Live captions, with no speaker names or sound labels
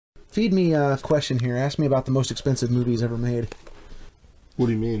Feed me a question here. Ask me about the most expensive movies ever made. What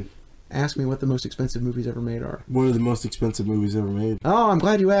do you mean? Ask me what the most expensive movies ever made are. What are the most expensive movies ever made? Oh, I'm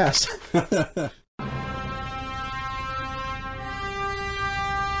glad you asked.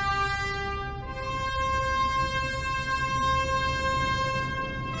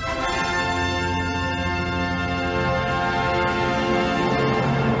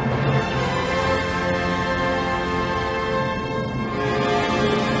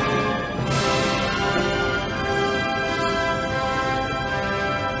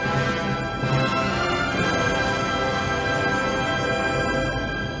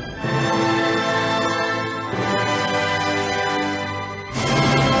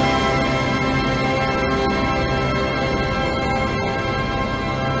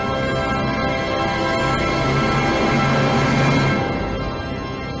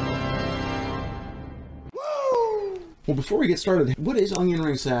 Well, before we get started, what is Onion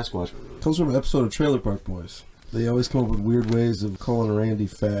Ring Sasquatch? Comes from an episode of Trailer Park Boys. They always come up with weird ways of calling Randy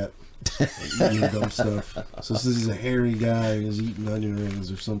fat. Eating dumb stuff. So since he's a hairy guy and he's eating onion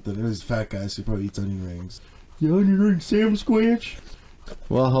rings or something, or he's a fat guy, so he probably eats onion rings. You onion ring Sam Squanch?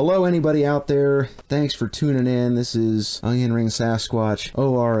 Well, hello anybody out there. Thanks for tuning in. This is Onion Ring Sasquatch,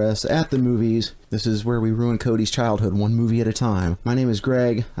 ORS, at the movies. This is where we ruin Cody's childhood one movie at a time. My name is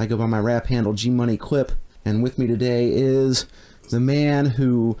Greg. I go by my rap handle G-Money Clip. And with me today is the man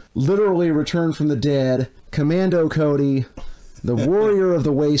who literally returned from the dead, Commando Cody, the warrior of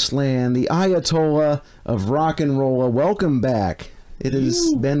the wasteland, the Ayatollah of rock and roll. Welcome back. It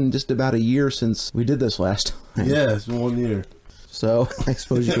has been just about a year since we did this last time. Yeah, it's been 1 year. So I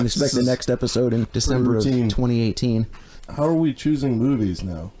suppose you can expect the next episode in December of 2018. How are we choosing movies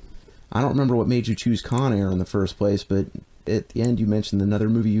now? I don't remember what made you choose Con Air in the first place, but at the end you mentioned another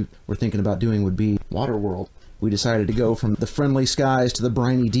movie you were thinking about doing would be Waterworld. We decided to go from the friendly skies to the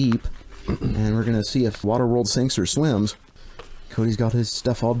briny deep, and we're going to see if Waterworld sinks or swims. Cody's got his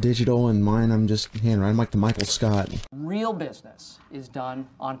stuff all digital, and mine I'm just handwriting. I'm like the Michael Scott. Real business is done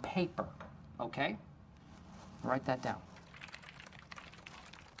on paper, okay? Write that down.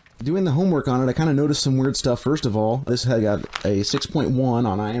 Doing the homework on it, I kind of noticed some weird stuff. First of all, this had got a 6.1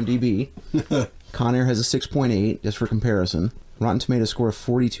 on IMDb. Con Air has a 6.8, just for comparison. Rotten Tomatoes score of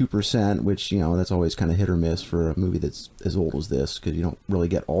 42%, which, you know, that's always kind of hit or miss for a movie that's as old as this, because you don't really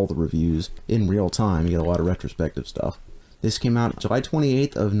get all the reviews in real time. You get a lot of retrospective stuff. This came out July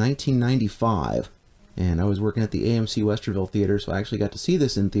 28th of 1995, and I was working at the AMC Westerville Theater, so I actually got to see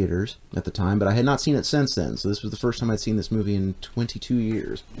this in theaters at the time, but I had not seen it since then, so this was the first time I'd seen this movie in 22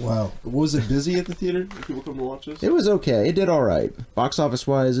 years. Wow. Was it busy at the theater? Did people come to watch this? It was okay. It did all right. Box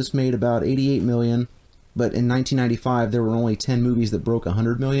office-wise, this made about $88 million. But in 1995, there were only 10 movies that broke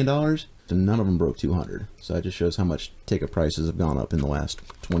 $100 million, and none of them broke 200. So that just shows how much ticket prices have gone up in the last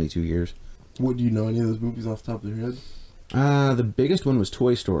 22 years. What, do you know any of those movies off the top of your head? The biggest one was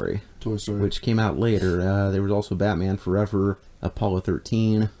Toy Story. Toy Story. Which came out later. There was also Batman Forever, Apollo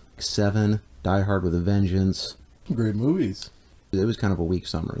 13, 7, Die Hard with a Vengeance. Great movies. It was kind of a weak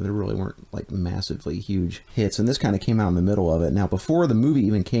summer. There really weren't like massively huge hits, and this kind of came out in the middle of it. Now, before the movie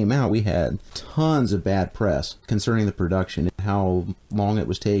even came out, we had tons of bad press concerning the production, how long it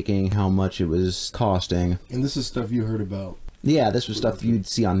was taking, how much it was costing. And this is stuff you heard about. Yeah, this was stuff you'd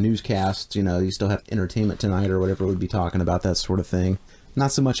see on newscasts. You know, you still have Entertainment Tonight or whatever would be talking about that sort of thing.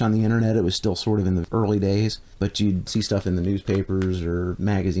 Not so much on the internet, it was still sort of in the early days, but you'd see stuff in the newspapers or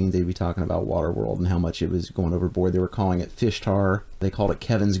magazines, they'd be talking about Waterworld and how much it was going overboard. They were calling it Fishtar. They called it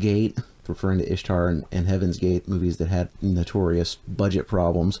Kevin's Gate, referring to Ishtar and Heaven's Gate, movies that had notorious budget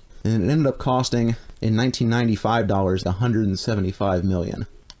problems. And it ended up costing, in 1995 dollars, $175 million,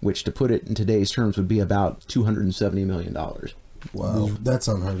 which to put it in today's terms would be about $270 million. Wow, that's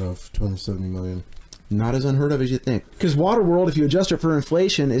unheard of, $270 million. Not as unheard of as you think. Because Waterworld, if you adjust it for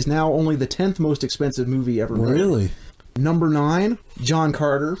inflation, is now only the 10th most expensive movie ever made. Really? Number 9, John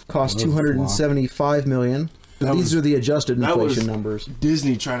Carter, cost $275 million. These are the adjusted inflation numbers.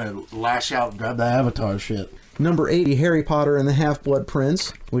 Disney trying to lash out and grab the Avatar shit. Number 80, Harry Potter and the Half-Blood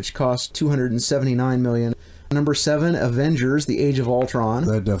Prince, which cost $279 million. Number 7, Avengers, The Age of Ultron.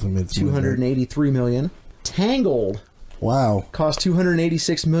 That definitely made $283 million. Tangled. Wow. Cost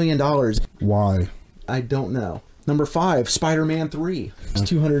 $286 million. Why? I don't know. Number 5, Spider-Man 3. It's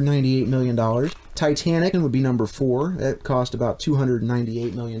 $298 million. Titanic would be number 4. That cost about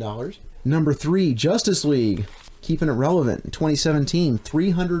 $298 million. Number 3, Justice League. Keeping it relevant. In 2017,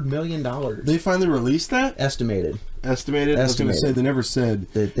 $300 million. They finally released that? Estimated. Estimated? I was going to say, they never said.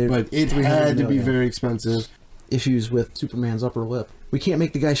 But it had to be very expensive. Issues with Superman's upper lip. We can't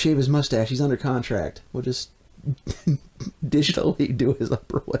make the guy shave his mustache. He's under contract. We'll just digitally do his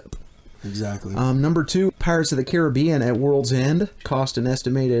upper lip. Exactly. Number 2, Pirates of the Caribbean at World's End cost an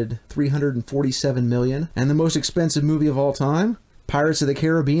estimated $347 million. And the most expensive movie of all time, Pirates of the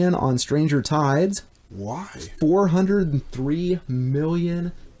Caribbean on Stranger Tides, Why? $403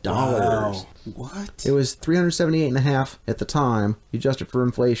 million. Wow. What? It was 378.5 at the time. You adjust it for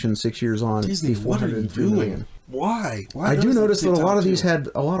inflation 6 years on. Disney, what are you doing? Why? I do notice that a lot of these had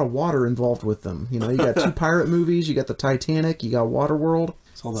a lot of water involved with them. You know, you got 2 pirate movies, you got the Titanic, you got Waterworld.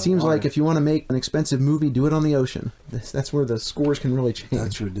 Seems like if you want to make an expensive movie, do it on the ocean. That's where the scores can really change.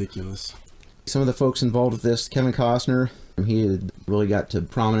 That's ridiculous. Some of the folks involved with this, Kevin Costner, he had really got to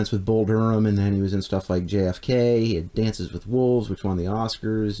prominence with Bull Durham, and then he was in stuff like JFK. He had Dances with Wolves, which won the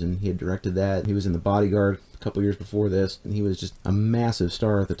Oscars, and he had directed that. He was in The Bodyguard a couple years before this, and he was just a massive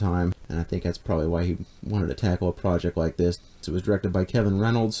star at the time, and I think that's probably why he wanted to tackle a project like this. So it was directed by Kevin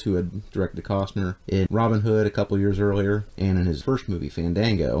Reynolds, who had directed Costner in Robin Hood a couple years earlier, and in his first movie,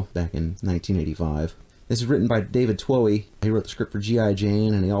 Fandango, back in 1985. This is written by David Twohy. He wrote the script for G.I.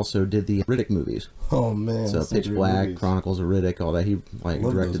 Jane, and he also did the Riddick movies. Oh, man. So Pitch Black, movies. Chronicles of Riddick, all that. He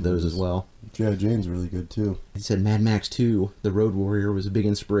directed those as well. G.I. Jane's really good, too. He said Mad Max 2, The Road Warrior, was a big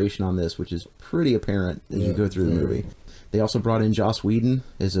inspiration on this, which is pretty apparent as you go through the movie. They also brought in Joss Whedon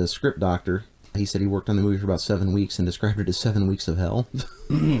as a script doctor. He said he worked on the movie for about 7 weeks and described it as 7 weeks of hell.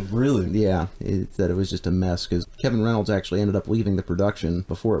 Really? Yeah, that it was just a mess, because Kevin Reynolds actually ended up leaving the production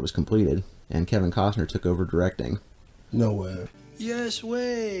before it was completed, and Kevin Costner took over directing. No way. Yes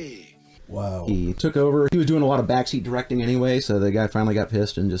way. Wow. He took over. He was doing a lot of backseat directing anyway, so the guy finally got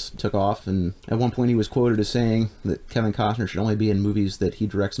pissed and just took off. And at one point he was quoted as saying that Kevin Costner should only be in movies that he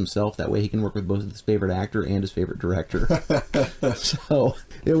directs himself. That way he can work with both his favorite actor and his favorite director. So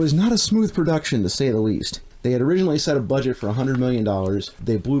it was not a smooth production, to say the least. They had originally set a budget for $100 million.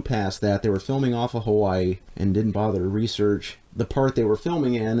 They blew past that. They were filming off of Hawaii and didn't bother to research the part they were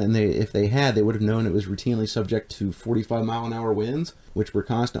filming in, and if they had, they would have known it was routinely subject to 45-mile-an-hour winds, which were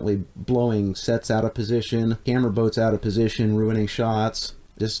constantly blowing sets out of position, camera boats out of position, ruining shots,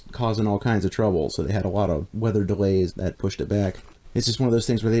 just causing all kinds of trouble. So they had a lot of weather delays that pushed it back. It's just one of those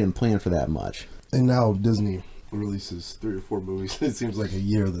things where they didn't plan for that much. And now Disney releases 3 or 4 movies. It seems like a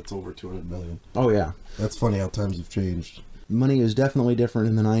year that's over 200 million. Oh, yeah. That's funny how times have changed. Money is definitely different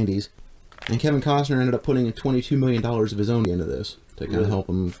in the 90s. And Kevin Costner ended up putting $22 million of his own into this to kind of help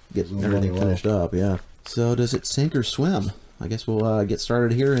him get everything finished up, yeah. So does it sink or swim? I guess we'll get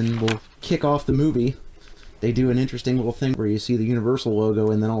started here and we'll kick off the movie. They do an interesting little thing where you see the Universal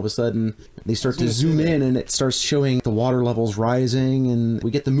logo, and then all of a sudden they start to zoom in and it starts showing the water levels rising, and we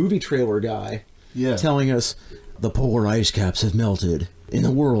get the movie trailer guy telling us the polar ice caps have melted in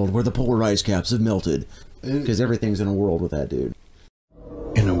a world where the polar ice caps have melted. Because everything's in a world with that dude.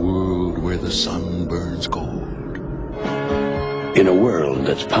 In a world where the sun burns gold. In a world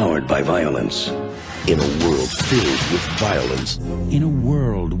that's powered by violence. In a world filled with violence. In a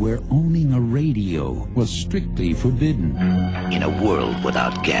world where owning a radio was strictly forbidden. In a world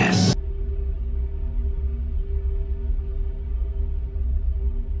without gas.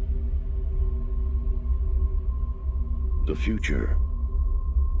 The future.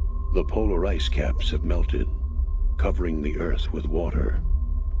 The polar ice caps have melted, covering the Earth with water.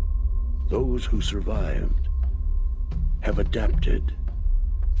 Those who survived have adapted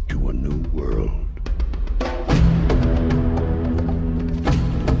to a new world.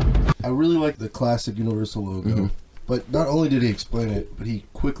 I really like the classic Universal logo, but not only did he explain it, but he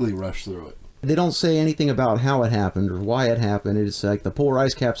quickly rushed through it. They don't say anything about how it happened or why it happened. It's like the polar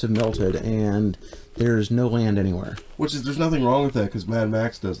ice caps have melted and there's no land anywhere. Which is, there's nothing wrong with that because Mad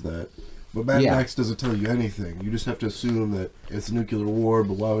Max does that. But Mad Max doesn't tell you anything. You just have to assume that it's a nuclear war,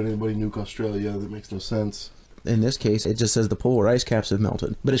 but why would anybody nuke Australia? That makes no sense. In this case, it just says the polar ice caps have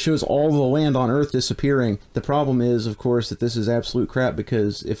melted. But it shows all the land on Earth disappearing. The problem is, of course, that this is absolute crap,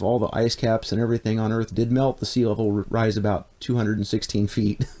 because if all the ice caps and everything on Earth did melt, the sea level would rise about 216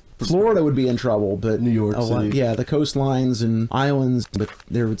 feet. Florida would be in trouble, but New York City. The coastlines and islands, but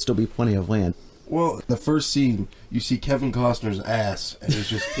there would still be plenty of land. Well, the first scene, you see Kevin Costner's ass, and he's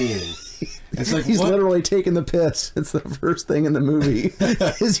just peeing. It's like, he's literally taking the piss. It's the first thing in the movie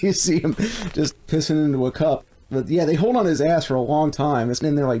is you see him just pissing into a cup. But yeah, they hold on his ass for a long time. It's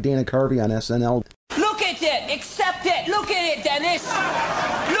in there like Dana Carvey on SNL. Look at it! Accept it! Look at it, Dennis!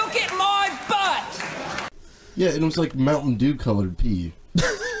 Look at my butt! Yeah, and it was like Mountain Dew colored pee.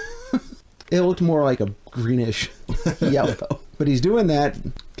 It looked more like a greenish yellow. But he's doing that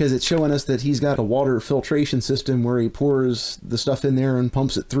because it's showing us that he's got a water filtration system where he pours the stuff in there and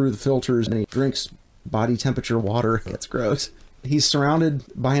pumps it through the filters, and he drinks body temperature water. It's gross. He's surrounded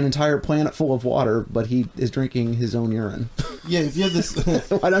by an entire planet full of water, but he is drinking his own urine. Yeah, if you had this...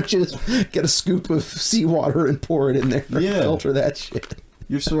 Why don't you just get a scoop of seawater and pour it in there and filter that shit?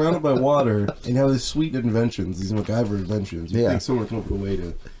 You're surrounded by water and have these sweet inventions, these MacGyver inventions. You think someone would come up with a way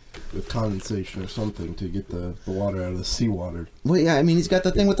to, with condensation or something, to get the water out of the seawater. Well, yeah, I mean, he's got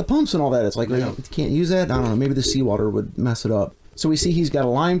the thing with the pumps and all that. It's like, you can't use that? I don't know, maybe the seawater would mess it up. So we see he's got a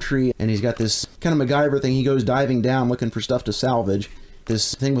lime tree, and he's got this kind of MacGyver thing. He goes diving down looking for stuff to salvage.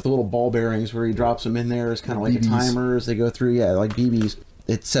 This thing with the little ball bearings where he drops them in there is kind of like a timer as they go through. Yeah, like BBs.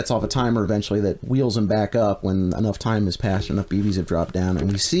 It sets off a timer eventually that wheels him back up when enough time has passed, enough BBs have dropped down. And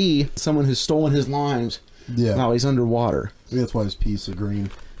we see someone who's stolen his limes while he's underwater. Maybe that's why his piece of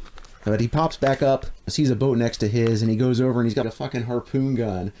green. But he pops back up, sees a boat next to his, and he goes over and he's got a fucking harpoon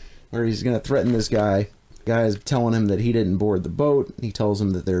gun where he's going to threaten this guy. The guy is telling him that he didn't board the boat. He tells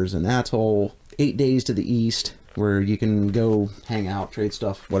him that there's an atoll 8 days to the east where you can go hang out, trade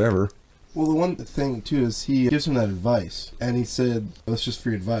stuff, whatever. Well, the one thing, too, is he gives him that advice. And he said, that's just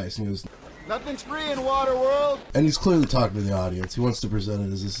free advice. And he goes, nothing's free in Waterworld. And he's clearly talking to the audience. He wants to present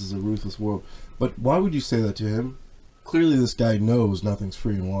it as this is a ruthless world. But why would you say that to him? Clearly this guy knows nothing's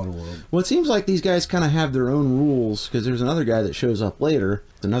free in Waterworld. Well, it seems like these guys kind of have their own rules, because there's another guy that shows up later,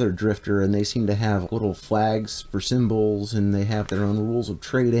 another drifter, and they seem to have little flags for symbols, and they have their own rules of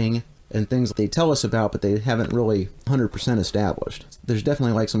trading and things that they tell us about, but they haven't really 100% established. There's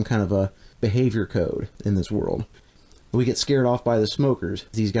definitely like some kind of a behavior code in this world. We get scared off by the smokers,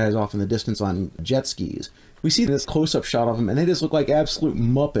 these guys off in the distance on jet skis. We see this close-up shot of them, and they just look like absolute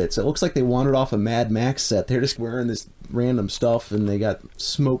Muppets. It looks like they wandered off a Mad Max set. They're just wearing this random stuff, and they got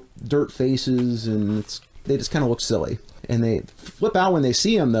smoked dirt faces, and they just kind of look silly. And they flip out when they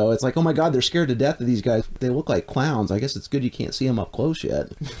see them, though. It's like, oh my god, they're scared to death of these guys. They look like clowns. I guess it's good you can't see them up close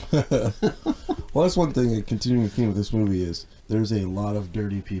yet. Well, that's one thing, a continuing theme of this movie is there's a lot of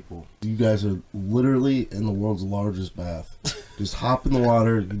dirty people. You guys are literally in the world's largest bath. Just hop in the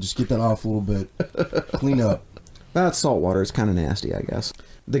water, you just get that off a little bit, clean up. That's salt water. It's kind of nasty, I guess.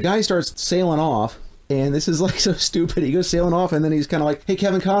 The guy starts sailing off, and this is like so stupid. He goes sailing off, and then he's kind of like, hey,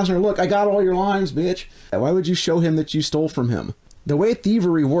 Kevin Costner, look, I got all your lines, bitch. Why would you show him that you stole from him? The way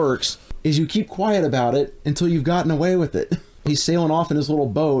thievery works is you keep quiet about it until you've gotten away with it. He's sailing off in his little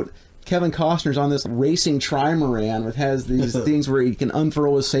boat. Kevin Costner's on this racing trimaran, which has these things where he can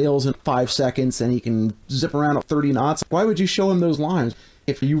unfurl his sails in 5 seconds and he can zip around at 30 knots. Why would you show him those lines?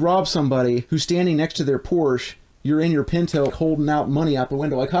 If you rob somebody who's standing next to their Porsche, you're in your Pinto holding out money out the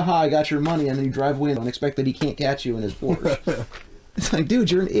window like, haha, I got your money, and then you drive away and expect that he can't catch you in his Porsche. It's like, dude,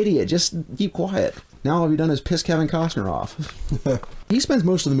 you're an idiot. Just keep quiet. Now all you've done is piss Kevin Costner off. He spends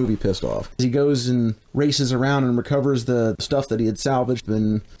most of the movie pissed off. He goes and races around and recovers the stuff that he had salvaged,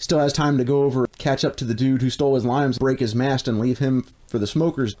 and still has time to go over, catch up to the dude who stole his limes, break his mast, and leave him for the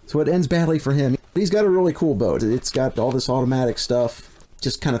smokers. So it ends badly for him. He's got a really cool boat. It's got all this automatic stuff.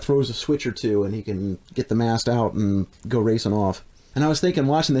 Just kind of throws a switch or two, and he can get the mast out and go racing off. And I was thinking,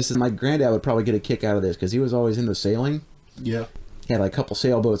 watching this, my granddad would probably get a kick out of this, because he was always into sailing. Yeah. He had like a couple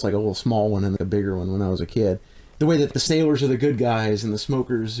sailboats, like a little small one and a bigger one when I was a kid. The way that the sailors are the good guys and the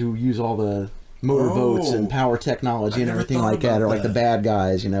smokers who use all the motorboats and power technology and everything like that are like the bad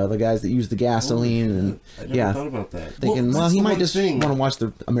guys, you know, the guys that use the gasoline. And I never thought about that. Thinking, well, he might just want to watch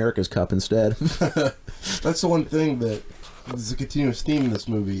the America's Cup instead. That's the one thing that is a continuous theme in this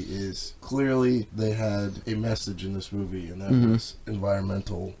movie is clearly they had a message in this movie, and that was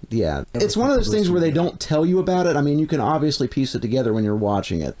environmental. Yeah. It's one of those things where they don't tell you about it. I mean, you can obviously piece it together when you're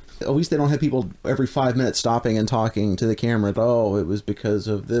watching it. At least they don't have people every 5 minutes stopping and talking to the camera. Oh, it was because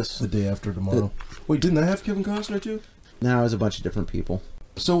of this. The Day After Tomorrow. Wait, didn't that have Kevin Costner too? No, it was a bunch of different people.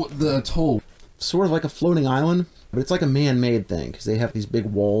 So the atoll, sort of like a floating island, but it's like a man-made thing because they have these big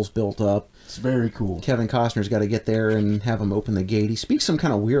walls built up. It's very cool. Kevin Costner's got to get there and have him open the gate. He speaks some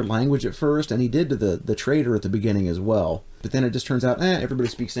kind of weird language at first, and he did to the trader at the beginning as well. But then it just turns out, everybody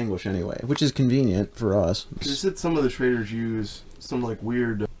speaks English anyway, which is convenient for us. You said some of the traders use some like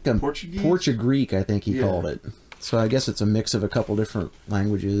weird Portuguese? Portuguese, I think he called it. So I guess it's a mix of a couple different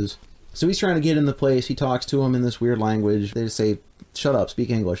languages. So he's trying to get in the place. He talks to him in this weird language. They just say, shut up, speak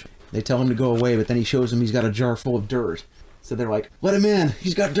English. They tell him to go away, but then he shows them he's got a jar full of dirt. So they're like, let him in.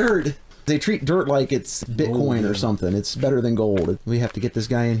 He's got dirt. They treat dirt like it's Bitcoin or something. It's better than gold. We have to get this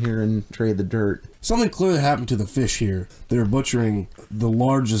guy in here and trade the dirt. Something clearly happened to the fish here. They're butchering the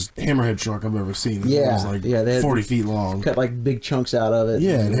largest hammerhead shark I've ever seen. It was like they 40 feet long. Cut like big chunks out of it.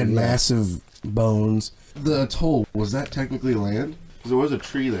 Yeah, it had massive bones. The atoll, was that technically land? Because there was a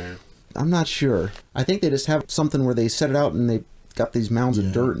tree there. I'm not sure. I think they just have something where they set it out and they got these mounds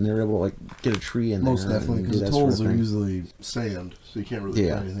of dirt, and they're able to like get a tree in Most there. definitely, because atolls are usually sand, so you can't really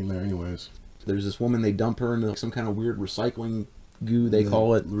put anything there anyways. There's this woman, they dump her into some kind of weird recycling goo, they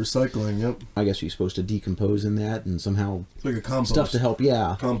call it. Recycling, yep. I guess she's supposed to decompose in that and somehow... It's like a compost. Stuff to help,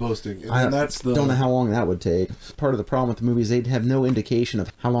 Composting. And don't know how long that would take. Part of the problem with the movie is they'd have no indication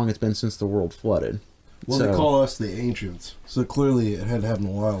of how long it's been since the world flooded. Well, they call us the ancients, so clearly it had happened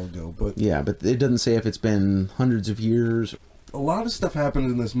a while ago. But yeah, but it doesn't say if it's been hundreds of years. A lot of stuff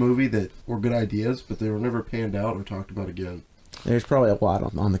happened in this movie that were good ideas, but they were never panned out or talked about again. There's probably a lot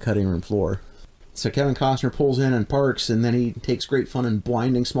on the cutting room floor. So Kevin Costner pulls in and parks, and then he takes great fun in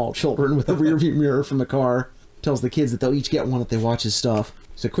blinding small children with a rearview mirror from the car. Tells the kids that they'll each get one if they watch his stuff.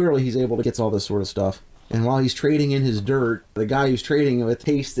 So clearly he's able to get all this sort of stuff. And while he's trading in his dirt, the guy who's trading with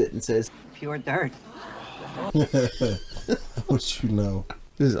tastes it and says, "Pure dirt." What you know.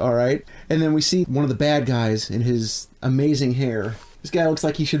 This is alright. And then we see one of the bad guys in his amazing hair. This guy looks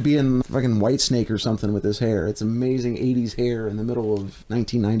like he should be in fucking Whitesnake or something with his hair. It's amazing 80s hair in the middle of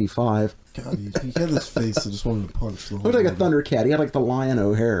 1995. God, he had this face I just wanted to punch the whole Looked like a Thundercat. He had like the Lion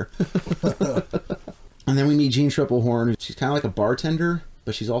O'Hare. And then we meet Jean Triplehorn. She's kind of like a bartender,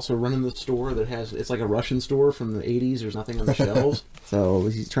 but she's also running the store that has... It's like a Russian store from the 80s. There's nothing on the shelves. So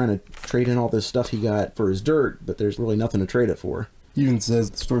he's trying to trade in all this stuff he got for his dirt, but there's really nothing to trade it for. He even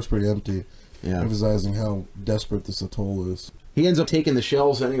says the store's pretty empty, emphasizing how desperate this atoll is. He ends up taking the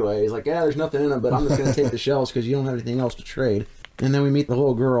shells anyway. He's like, yeah, there's nothing in them, but I'm just going to take the shells because you don't have anything else to trade. And then we meet the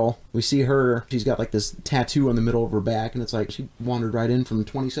little girl. We see her. She's got like this tattoo on the middle of her back, and it's like she wandered right in from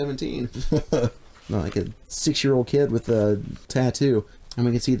 2017. Like a 6-year-old kid with a tattoo. And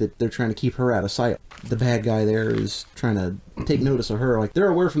we can see that they're trying to keep her out of sight. The bad guy there is trying to take notice of her. Like, they're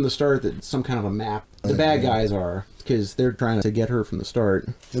aware from the start that it's some kind of a map. The bad guys are, because they're trying to get her from the start.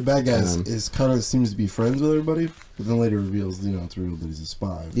 The bad guy is kind of seems to be friends with everybody, but then later reveals, it's real that he's a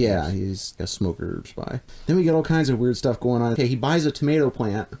spy. Yeah, he's a smoker spy. Then we get all kinds of weird stuff going on. Okay, he buys a tomato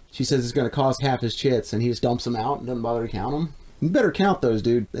plant. She says it's going to cost half his chits, and he just dumps them out and doesn't bother to count them. You better count those,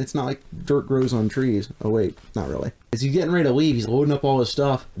 dude. It's not like dirt grows on trees. Oh, wait. Not really. As he's getting ready to leave, he's loading up all his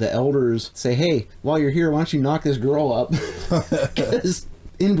stuff. The elders say, hey, while you're here, why don't you knock this girl up? Because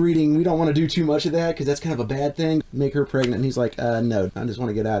inbreeding, we don't want to do too much of that, because that's kind of a bad thing. Make her pregnant. And he's like, no, I just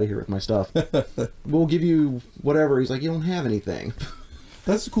want to get out of here with my stuff. We'll give you whatever. He's like, you don't have anything.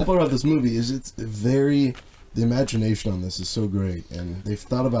 That's the cool part about this movie, is it's very... The imagination on this is so great, and they've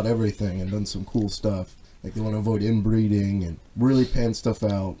thought about everything and done some cool stuff. Like, they want to avoid inbreeding and really pan stuff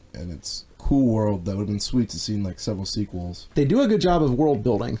out, and it's a cool world that would have been sweet to see in, like, several sequels. They do a good job of world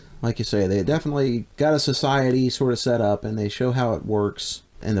building, like you say. They definitely got a society sort of set up, and they show how it works,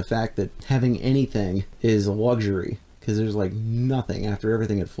 and the fact that having anything is a luxury, because there's, like, nothing after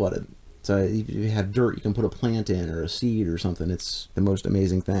everything had flooded. So if you have dirt, you can put a plant in or a seed or something. It's the most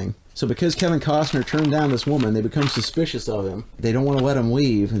amazing thing. So because Kevin Costner turned down this woman, they become suspicious of him. They don't want to let him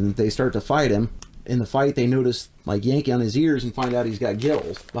leave, and they start to fight him. In the fight, they notice, like, yanking on his ears and find out he's got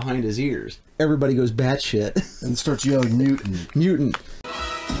gills behind his ears. Everybody goes batshit. And starts yelling, mutant. Mutant.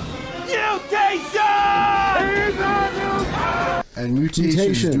 Mutation! And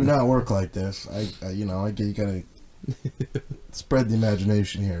mutations do not work like this. You gotta spread the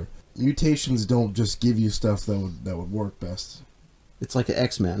imagination here. Mutations don't just give you stuff that would work best. It's like the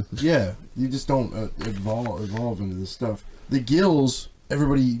X-Men. Yeah, you just don't evolve into this stuff. The gills,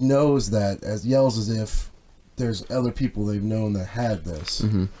 everybody knows that, yells as if there's other people they've known that had this.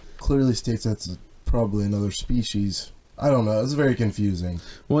 Mm-hmm. Clearly states that's probably another species. I don't know. It's very confusing.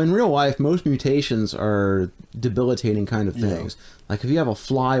 Well, in real life, most mutations are debilitating kind of things. Yeah. Like, if you have a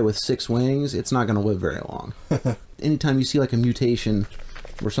fly with 6 wings, it's not going to live very long. Anytime you see, like, a mutation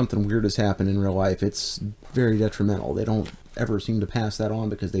where something weird has happened in real life, it's very detrimental. They don't ever seem to pass that on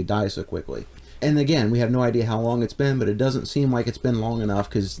because they die so quickly. And again, we have no idea how long it's been, but it doesn't seem like it's been long enough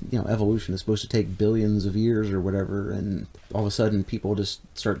because, evolution is supposed to take billions of years or whatever, and all of a sudden people just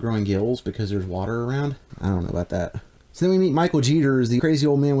start growing gills because there's water around. I don't know about that. So then we meet Michael Jeter as the crazy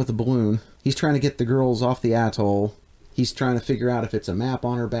old man with the balloon. He's trying to get the girls off the atoll. He's trying to figure out if it's a map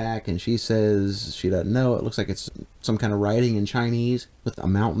on her back, and she says she doesn't know. It looks like it's some kind of writing in Chinese with a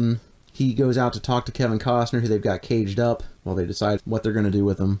mountain. He goes out to talk to Kevin Costner, who they've got caged up while they decide what they're going to do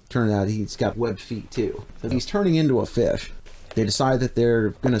with him. Turns out he's got webbed feet, too. So he's turning into a fish. They decide that they're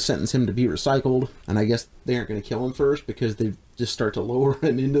going to sentence him to be recycled, and I guess they aren't going to kill him first because they just start to lower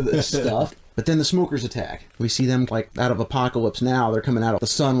him into this stuff. But then the smokers attack. We see them, like, out of Apocalypse Now. They're coming out of the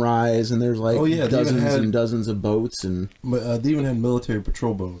sunrise, and there's, like, dozens and dozens of boats. And they even had military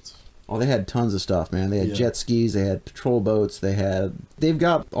patrol boats. Oh, they had tons of stuff, man. They had jet skis, they had patrol boats, they've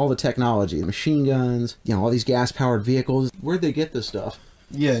got all the technology, machine guns, you know, all these gas-powered vehicles. Where'd they get this stuff?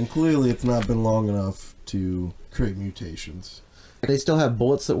 Yeah, and clearly it's not been long enough to create mutations. They still have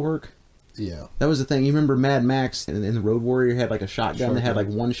bullets that work? Yeah. That was the thing. You remember Mad Max in the Road Warrior had like a shotgun that had like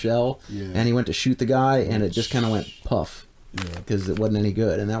one shell, and he went to shoot the guy, and it just kind of went puff. Because it wasn't any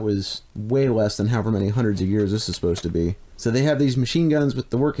good, and that was way less than however many hundreds of years this is supposed to be. So they have these machine guns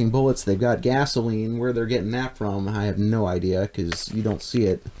with the working bullets. They've got gasoline. Where they're getting that from, I have no idea, because you don't see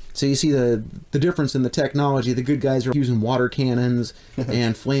it. So you see the difference in the technology. The good guys are using water cannons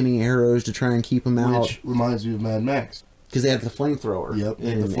and flaming arrows to try and keep them out. Which reminds me of Mad Max. Because they have the flamethrower. Yep,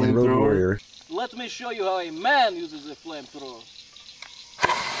 in the Road Warrior. Let me show you how a man uses a flamethrower.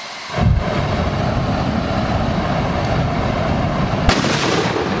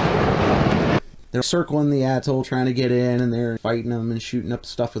 They're circling the atoll trying to get in, and they're fighting them and shooting up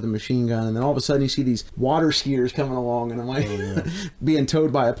stuff with a machine gun. And then all of a sudden you see these water skiers coming along, and I'm like, being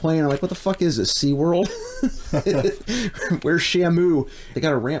towed by a plane. I'm like, what the fuck is this, SeaWorld? Where's Shamu? They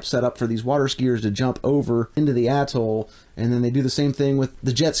got a ramp set up for these water skiers to jump over into the atoll. And then they do the same thing with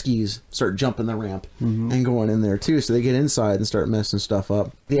the jet skis, start jumping the ramp and going in there too. So they get inside and start messing stuff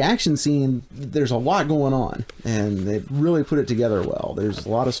up. The action scene, there's a lot going on, and they really put it together well. There's a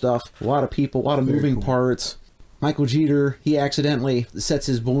lot of stuff, a lot of people, a lot of moving parts. Michael Jeter, he accidentally sets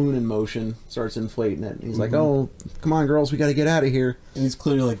his balloon in motion, starts inflating it. He's like, oh, come on, girls, we got to get out of here. And he's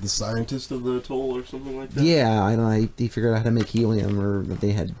clearly like the scientist of the atoll or something like that? Yeah, I don't know. He figured out how to make helium, or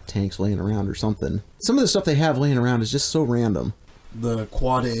they had tanks laying around or something. Some of the stuff they have laying around is just so random. The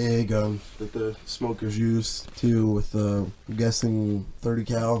quad AA gun that the smokers use, too, with, I'm guessing, 30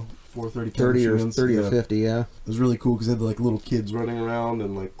 cal. 430 30 or 50, yeah. It was really cool because they had like little kids running around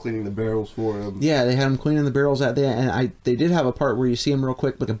and like cleaning the barrels for them. Yeah, they had them cleaning the barrels out there, and they did have a part where you see them real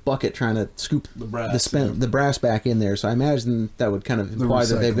quick, like a bucket trying to scoop the brass back in there. So I imagine that would kind of imply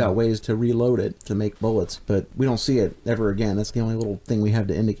that they've got ways to reload it to make bullets, but we don't see it ever again. That's the only little thing we have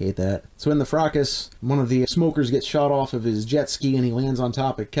to indicate that. So in the fracas, one of the smokers gets shot off of his jet ski, and he lands on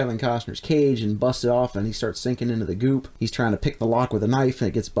top of Kevin Costner's cage and busts it off, and he starts sinking into the goop. He's trying to pick the lock with a knife, and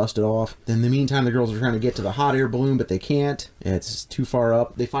it gets busted off. Then in the meantime, the girls are trying to get to the hot air balloon, but they can't. It's too far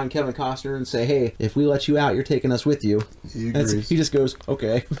up. They find Kevin Costner and say, hey, if we let you out, you're taking us with you. He agrees. He just goes,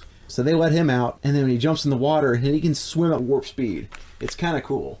 okay. So they let him out, and then when he jumps in the water, he can swim at warp speed. It's kind of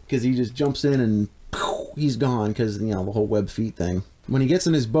cool, because he just jumps in and he's gone, because, you know, the whole web feet thing. When he gets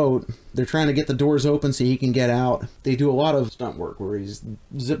in his boat, they're trying to get the doors open so he can get out. They do a lot of stunt work where he's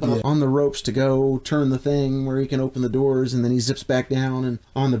zipping on the ropes to go turn the thing where he can open the doors, and then he zips back down and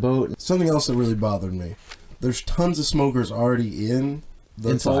on the boat. Something else that really bothered me. There's tons of smokers already in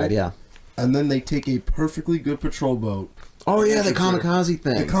the inside, atoll, yeah. And then they take a perfectly good patrol boat. Oh yeah, the kamikaze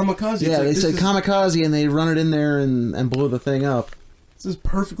thing. The kamikaze. Yeah, they said kamikaze, and they run it in there and blow the thing up. This is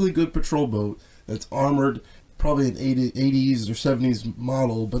perfectly good patrol boat that's armored, probably an 80s or 70s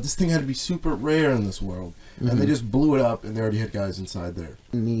model, but this thing had to be super rare in this world. And they just blew it up, and they already had guys inside there.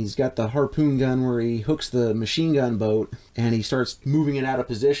 And he's got the harpoon gun where he hooks the machine gun boat, and he starts moving it out of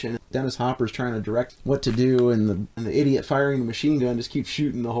position. Dennis Hopper's trying to direct what to do, and the idiot firing the machine gun just keeps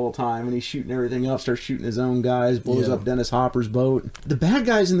shooting the whole time, and he's shooting everything up, starts shooting his own guys, blows up Dennis Hopper's boat. The bad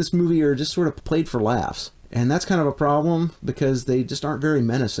guys in this movie are just sort of played for laughs. And that's kind of a problem, because they just aren't very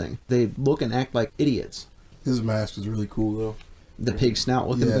menacing. They look and act like idiots. His mask was really cool, though. The pig snout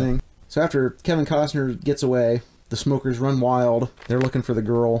looking thing. So after Kevin Costner gets away, the smokers run wild. They're looking for the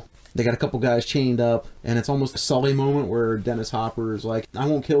girl. They got a couple guys chained up, and it's almost a Sully moment where Dennis Hopper is like, I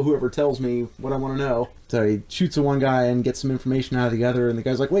won't kill whoever tells me what I want to know. So he shoots at one guy and gets some information out of the other, and the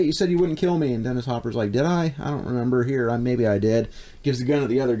guy's like, wait, you said you wouldn't kill me. And Dennis Hopper's like, did I? I don't remember. Here, maybe I did. Gives the gun to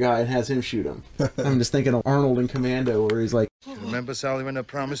the other guy and has him shoot him. I'm just thinking of Arnold in Commando, where he's like, remember, Sally, when I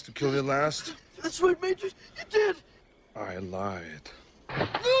promised to kill you last? That's right, Major. You did. I lied.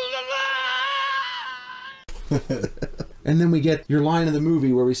 And then we get your line of the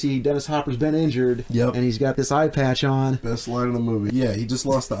movie where we see Dennis Hopper's been injured, and he's got this eye patch on. Best line of the movie. Yeah, he just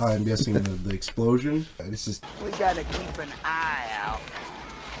lost the eye, I'm guessing, the explosion. It's just... We gotta keep an eye out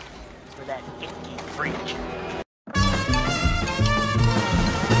for that icky freak.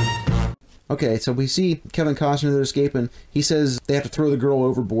 Okay, so we see Kevin Costner, they're escaping. He says they have to throw the girl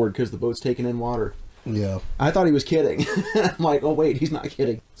overboard because the boat's taking in water. Yeah. I thought he was kidding. I'm like, oh wait, he's not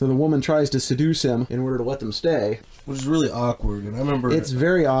kidding. So the woman tries to seduce him in order to let them stay. Which is really awkward, and I remember... It's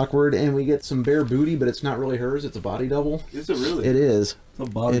very awkward, and we get some bare booty, but it's not really hers, it's a body double. Is it really? It is. It's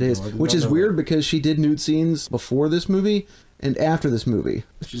a body double. Which is weird because she did nude scenes before this movie and after this movie.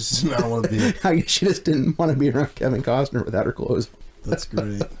 She just did not want to be... She just didn't want to be around Kevin Costner without her clothes. That's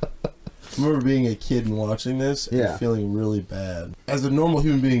great. I remember being a kid and watching this and feeling really bad. As a normal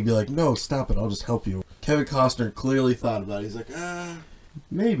human being, be like, no, stop it, I'll just help you. Kevin Costner clearly thought about it. He's like,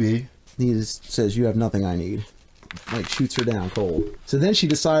 maybe. He just says, you have nothing I need. Like, shoots her down cold. So then she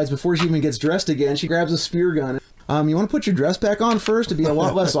decides, before she even gets dressed again, she grabs a spear gun. You want to put your dress back on first? It'd be a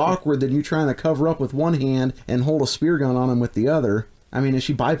lot less awkward than you trying to cover up with one hand and hold a spear gun on him with the other. I mean, is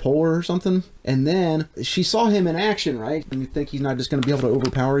she bipolar or something? And then she saw him in action, right? And you think he's not just going to be able to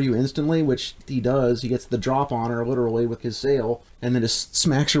overpower you instantly, which he does. He gets the drop on her, literally, with his sail, and then just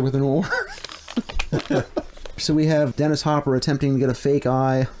smacks her with an oar. So we have Dennis Hopper attempting to get a fake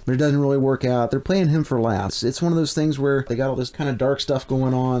eye, but it doesn't really work out. They're playing him for laughs. It's one of those things where they got all this kind of dark stuff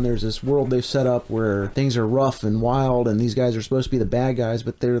going on. There's this world they've set up where things are rough and wild, and these guys are supposed to be the bad guys,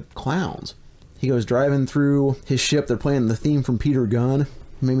 but they're clowns. He goes driving through his ship. They're playing the theme from Peter Gunn. It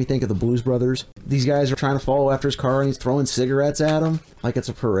made me think of the Blues Brothers. These guys are trying to follow after his car, and he's throwing cigarettes at him like it's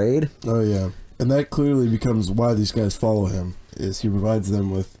a parade. Oh, yeah. And that clearly becomes why these guys follow him, is he provides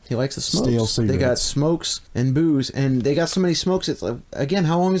them with he likes the smokes. Stale cigarettes. They got smokes and booze, and they got so many smokes. It's like, again,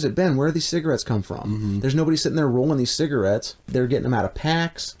 how long has it been? Where do these cigarettes come from? There's nobody sitting there rolling these cigarettes. They're getting them out of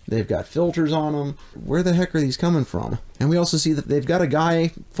packs. They've got filters on them. Where the heck are these coming from? And we also see that they've got a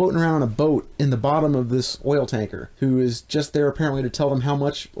guy floating around on a boat in the bottom of this oil tanker who is just there apparently to tell them how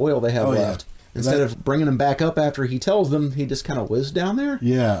much oil they have left. Instead of bringing him back up after he tells them, he just kind of whizzed down there.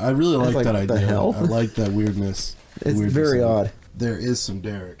 Yeah, I really like that the idea. hell? I like that weirdness. It's very odd. There is some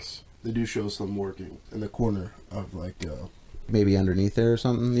derricks. They do show some working in the corner of like... maybe underneath there or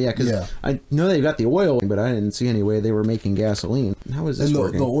something. Yeah, because I know they got the oil, but I didn't see any way they were making gasoline. How is this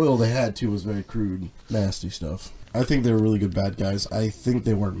working? The oil they had, too, was very crude, nasty stuff. I think they were really good bad guys. I think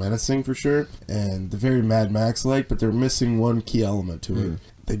they weren't menacing for sure, and they're very Mad Max-like, but they're missing one key element to it.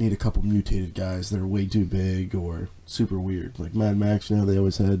 They need a couple mutated guys that are way too big or super weird. Like Mad Max, you know, they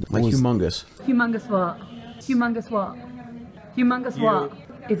always had... Like Humongous. Humongous what? Humongous what? Humongous what?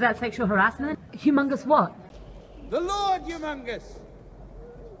 Is that sexual harassment? Humongous what? The Lord Humongous,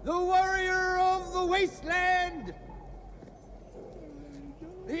 the warrior of the wasteland,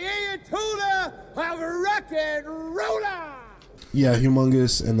 the Ayatollah of rock and roller. Yeah,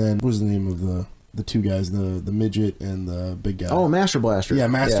 Humongous, and then what was the name of the two guys, the midget and the big guy? Oh, Master Blaster. Yeah,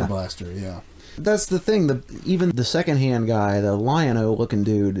 Master Blaster. Yeah. That's the thing. Even the second-hand guy, the Lion-O-looking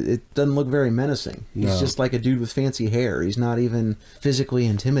dude, it doesn't look very menacing. He's just like a dude with fancy hair. He's not even physically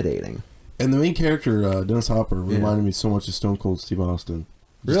intimidating. And the main character, Dennis Hopper, reminded me so much of Stone Cold Steve Austin.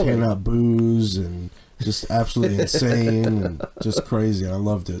 Just Really? handing out booze and just absolutely insane and just crazy. I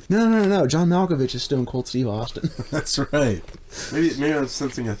loved it. No. John Malkovich is Stone Cold Steve Austin. That's right. Maybe I'm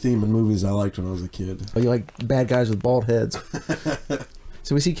sensing a theme in movies I liked when I was a kid. Oh, you like bad guys with bald heads.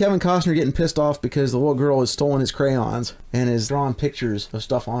 So we see Kevin Costner getting pissed off because the little girl has stolen his crayons and is drawing pictures of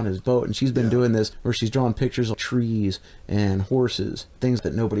stuff on his boat. And she's been doing this where she's drawing pictures of trees and horses, things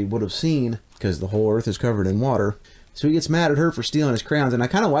that nobody would have seen because the whole earth is covered in water. So he gets mad at her for stealing his crayons. And I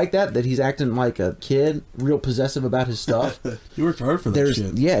kind of like that he's acting like a kid, real possessive about his stuff. He worked hard for that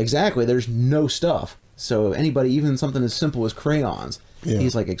shit. Yeah, exactly. There's no stuff. So anybody, even something as simple as crayons,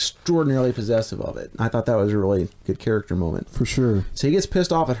 he's like extraordinarily possessive of it. I thought that was a really good character moment. For sure. So he gets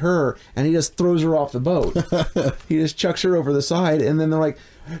pissed off at her and he just throws her off the boat. He just chucks her over the side and then they're like,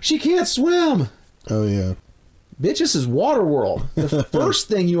 she can't swim. Oh, yeah. Bitch, this is Waterworld. The first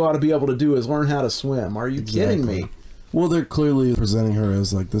thing you ought to be able to do is learn how to swim. Are you kidding me? Well, they're clearly presenting her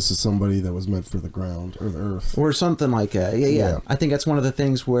as like this is somebody that was meant for the ground or the earth. Or something like that. Yeah. I think that's one of the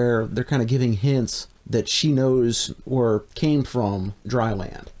things where they're kind of giving hints that she knows or came from dry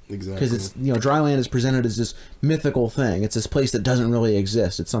land. Exactly. Because it's, dry land is presented as this mythical thing. It's this place that doesn't really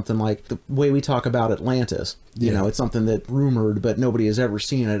exist. It's something like the way we talk about Atlantis. You know, it's something that rumored, but nobody has ever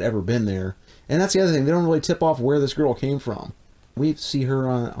seen it, ever been there. And that's the other thing. They don't really tip off where this girl came from. We see her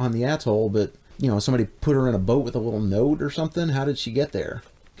on the atoll, but, somebody put her in a boat with a little note or something. How did she get there?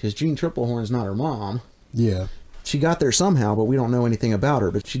 Because Jeanne Triplehorn's not her mom. Yeah. She got there somehow, but we don't know anything about her.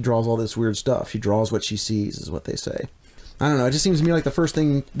 But she draws all this weird stuff. She draws what she sees, is what they say. I don't know. It just seems to me like the first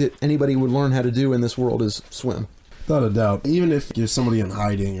thing that anybody would learn how to do in this world is swim. Without a doubt. Even if you're somebody in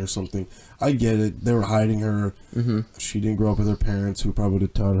hiding or something, I get it. They were hiding her. She didn't grow up with her parents who probably would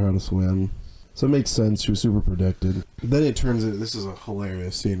have taught her how to swim. So it makes sense. She was super protected. Then it turns out, this is a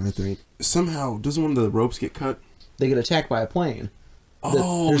hilarious scene, I think. Somehow, doesn't one of the ropes get cut? They get attacked by a plane.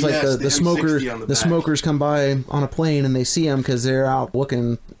 There's like the smokers come by on a plane and they see him because they're out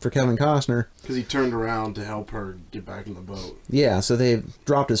looking for Kevin Costner. Because he turned around to help her get back in the boat. Yeah, so they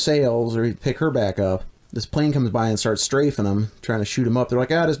dropped his sails or pick her back up. This plane comes by and starts strafing him, trying to shoot him up. They're like,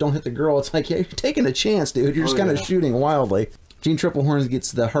 just don't hit the girl. It's like, yeah, you're taking a chance, dude. You're just kind of shooting wildly. Gene Triplehorn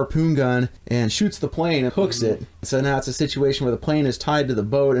gets the harpoon gun and shoots the plane and hooks it. So now it's a situation where the plane is tied to the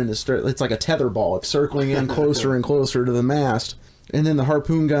boat and it's like a tether ball. It's circling in closer and closer to the mast. And then the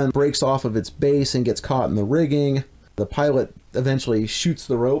harpoon gun breaks off of its base and gets caught in the rigging. The pilot eventually shoots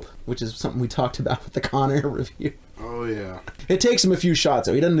the rope, which is something we talked about with the Con Air review. Oh, yeah. It takes him a few shots,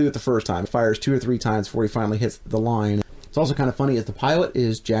 though. He doesn't do it the first time. He fires 2 or 3 times before he finally hits the line. It's also kind of funny is the pilot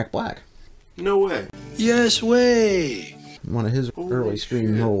is Jack Black. No way. Yes way. One of his early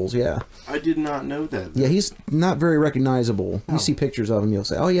screen roles, yeah. I did not know that. Yeah, he's not very recognizable. You see pictures of him, you'll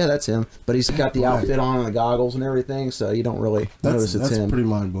say, oh yeah, that's him. But he's got the outfit on and the goggles and everything, so you don't really notice it's him. That's pretty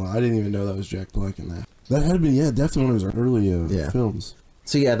mind-blowing. I didn't even know that was Jack Black in that. That had been, definitely one of his early films.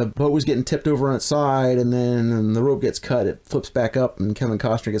 So yeah, the boat was getting tipped over on its side, and then the rope gets cut, it flips back up, and Kevin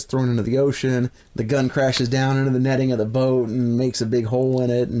Costner gets thrown into the ocean. The gun crashes down into the netting of the boat and makes a big hole in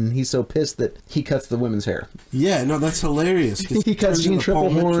it, and he's so pissed that he cuts the women's hair. Yeah, no, that's hilarious. He cuts Gene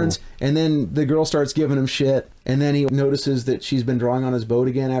Triplehorn's, and then the girl starts giving him shit, and then he notices that she's been drawing on his boat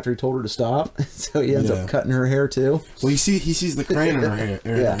again after he told her to stop, so he ends up cutting her hair too. Well, he sees the crayon in her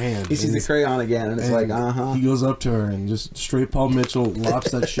hand. He sees the crayon again, and it's like, He goes up to her and just straight Paul Mitchell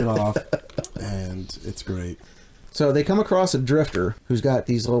lops that shit off, and it's great. So they come across a drifter who's got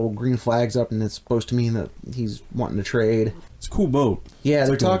these little green flags up, and it's supposed to mean that he's wanting to trade. It's a cool boat. Yeah,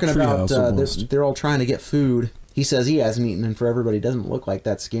 they're like talking about they're all trying to get food. He says he hasn't eaten, and for everybody, doesn't look like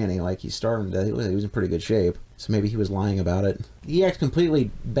that skinny. Like he's starving to death. He was in pretty good shape, so maybe he was lying about it. He acts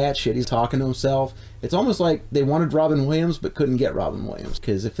completely batshit. He's talking to himself. It's almost like they wanted Robin Williams but couldn't get Robin Williams,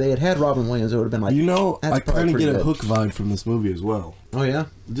 because if they had Robin Williams, it would have been like, I kind of get a Hook vibe from this movie as well. Oh yeah,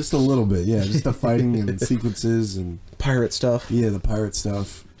 just a little bit. Yeah, just the fighting and sequences and pirate stuff. Yeah, the pirate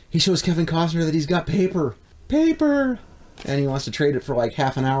stuff. He shows Kevin Costner that he's got paper, and he wants to trade it for like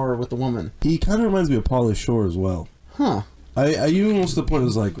half an hour with the woman. He kind of reminds me of Pauly Shore as well. Huh. I even almost to the point it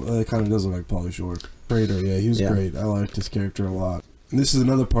was like, it kind of does look like Pauly Shore. Prater, yeah, he was great. I liked his character a lot. And this is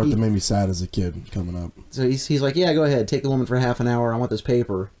another part that made me sad as a kid coming up. So he's like, yeah, go ahead, take the woman for half an hour. I want this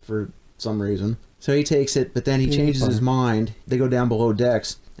paper for some reason. So he takes it, but then he changes his mind. They go down below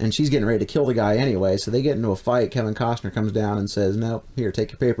decks, and she's getting ready to kill the guy anyway, so they get into a fight. Kevin Costner comes down and says, nope, here,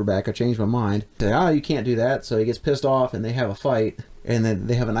 take your paper back. I changed my mind. They say, you can't do that. So he gets pissed off, and they have a fight. And then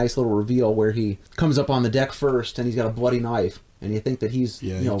they have a nice little reveal where he comes up on the deck first, and he's got a bloody knife. And you think that he's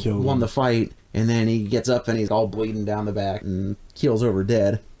won the fight, and then he gets up and he's all bleeding down the back and keels over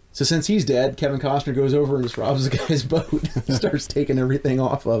dead. So since he's dead, Kevin Costner goes over and just robs the guy's boat and starts taking everything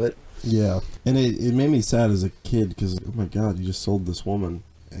off of it. Yeah, and it made me sad as a kid because, oh my god, you just sold this woman.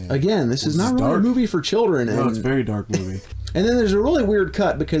 Again, this is not really a movie for children. No, it's a very dark movie. And then there's a really weird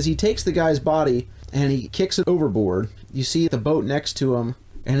cut because he takes the guy's body and he kicks it overboard. You see the boat next to him,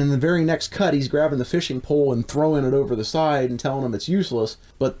 and in the very next cut, he's grabbing the fishing pole and throwing it over the side and telling him it's useless,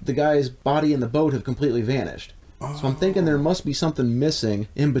 but the guy's body and the boat have completely vanished. So I'm thinking there must be something missing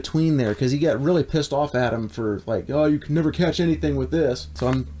in between there, because he got really pissed off at him for like, oh, you can never catch anything with this. So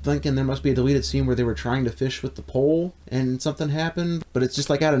I'm thinking there must be a deleted scene where they were trying to fish with the pole and something happened, but it's just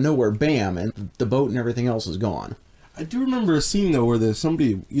like out of nowhere, bam, and the boat and everything else is gone. I do remember a scene though where there's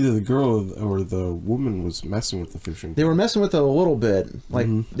somebody, either the girl or the woman, was messing with the fishing. They were messing with it a little bit, like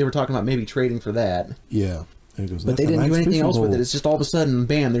they were talking about maybe trading for that. Yeah, there goes. But they didn't do anything else with it. It's just all of a sudden,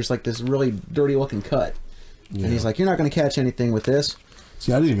 bam, there's like this really dirty looking cut. Yeah. And he's like, you're not going to catch anything with this.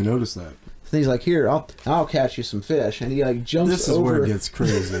 See, I didn't even notice that. So he's like, here, I'll catch you some fish. And he like jumps over. This is where it gets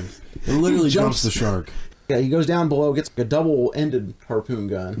crazy. It literally jumps the shark. Yeah, he goes down below, gets a double-ended harpoon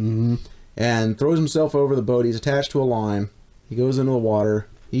gun, and throws himself over the boat. He's attached to a line. He goes into the water.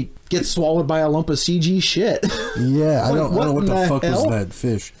 He gets swallowed by a lump of CG shit. Yeah, I don't know what the fuck was that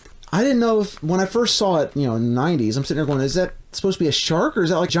fish. I didn't know if, when I first saw it, in the 90s, I'm sitting there going, is that supposed to be a shark, or is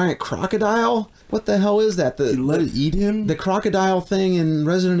that like a giant crocodile? What the hell is that? You let it eat him? The crocodile thing in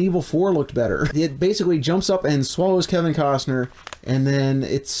Resident Evil 4 looked better. It basically jumps up and swallows Kevin Costner, and then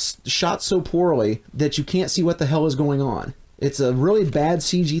it's shot so poorly that you can't see what the hell is going on. It's a really bad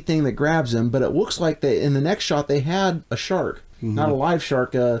CG thing that grabs him, but it looks like in the next shot they had a shark. Not a live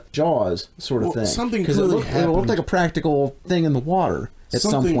shark, Jaws sort of thing. Something because it looked like a practical thing in the water at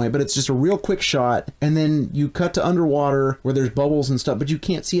some point, but it's just a real quick shot, and then you cut to underwater where there's bubbles and stuff, but you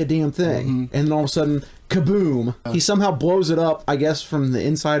can't see a damn thing. And then all of a sudden, kaboom! He somehow blows it up, I guess, from the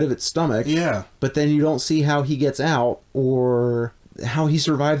inside of its stomach. Yeah. But then you don't see how he gets out or how he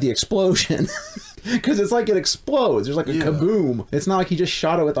survived the explosion. Because it's like it explodes. There's like a kaboom. It's not like he just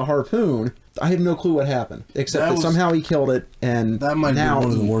shot it with a harpoon. I have no clue what happened, except that somehow he killed it, and that might be one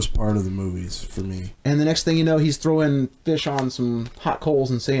of the worst part of the movies for me. And the next thing you know, he's throwing fish on some hot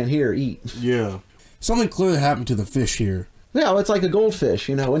coals and saying, here, eat. Yeah. Something clearly happened to the fish here. Yeah, well, it's like a goldfish.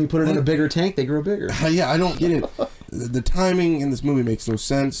 You know, when you put it in a bigger tank, they grow bigger. Yeah, I don't get it. The timing in this movie makes no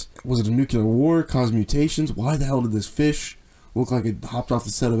sense. Was it a nuclear war? Caused mutations? Why the hell did this fish look like it hopped off the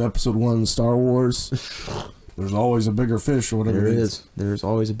set of Episode 1 of Star Wars? There's always a bigger fish or whatever There it is. There's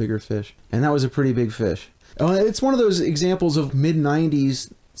always a bigger fish. And that was a pretty big fish. Oh, it's one of those examples of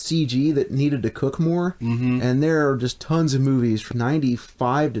mid-90s CG that needed to cook more. And there are just tons of movies from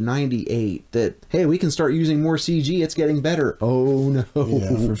 95 to 98 that, hey, we can start using more CG. It's getting better. Oh, no.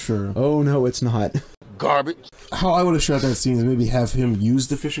 Yeah, for sure. Oh, no, it's not. Garbage. How I would have shot that scene is maybe have him use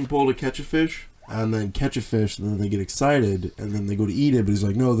the fishing pole to catch a fish, and then catch a fish, and then they get excited, and then they go to eat it, but he's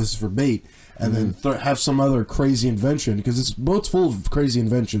like, no, this is for bait. And then have some other crazy invention, because this boat's full of crazy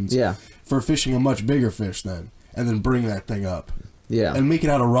inventions for fishing a much bigger fish then, and then bring that thing up. Yeah. And make it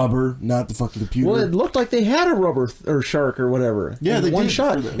out of rubber, not the fucking computer. Well, it looked like they had a rubber or shark or whatever. Yeah, in they one did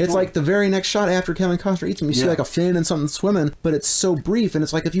shot. for It's like the very next shot after Kevin Costner eats him. You see Yeah. like a fin and something swimming, but it's so brief. And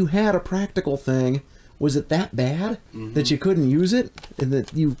it's like if you had a practical thing, was it that bad that you couldn't use it and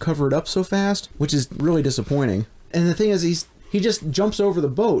that you cover it up so fast? Which is really disappointing. And the thing is, he just jumps over the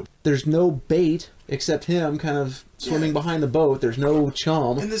boat. There's no bait except him kind of swimming behind the boat. There's no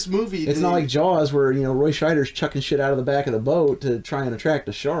chum. In this movie, It's not like Jaws where, you know, Roy Scheider's chucking shit out of the back of the boat to try and attract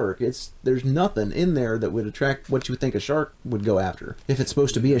a shark. There's nothing in there that would attract what you would think a shark would go after if it's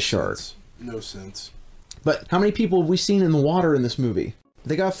supposed to be a shark. No sense. But how many people have we seen in the water in this movie?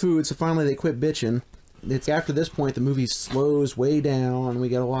 They got food, so finally they quit bitching. It's after this point the movie slows way down. We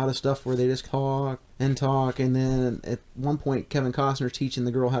get a lot of stuff where they just talk, and then at one point Kevin Costner's teaching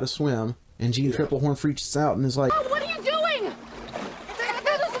the girl how to swim, and Jeanne Tripplehorn freaks out and is like, Oh, what are you doing?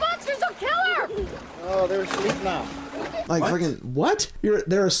 Those monsters will kill her! Oh, they're asleep now. like, freaking, what?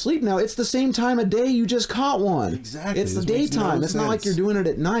 They're asleep now. It's the same time of day you just caught one. Exactly. It's the This makes daytime. no It's not like sense. you're doing it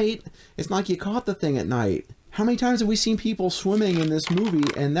at night. It's not like you caught the thing at night. How many times have we seen people swimming in this movie,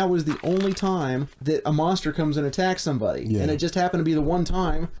 and that was the only time that a monster comes and attacks somebody? Yeah. And it just happened to be the one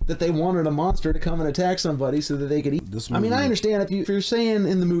time that they wanted a monster to come and attack somebody so that they could eat. This I mean, I movie- understand if you're saying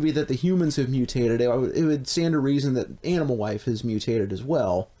in the movie that the humans have mutated, it would stand to reason that animal life has mutated as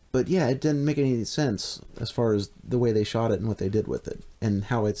well. But yeah, it didn't make any sense as far as the way they shot it and what they did with it. And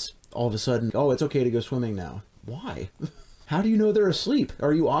how it's all of a sudden, oh, it's okay to go swimming now. Why? How do you know they're asleep?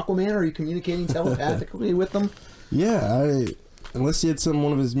 Are you Aquaman? Are you communicating telepathically with them? Yeah, unless he had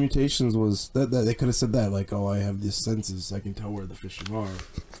one of his mutations was that they could have said that, like, oh, I have these senses, I can tell where the fish are.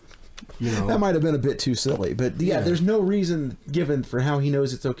 You know, That might have been a bit too silly, but yeah, there's no reason given for how he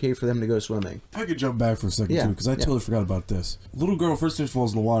knows it's okay for them to go swimming. if I could jump back for a second Yeah, too, because I totally forgot about this. Little girl first thing she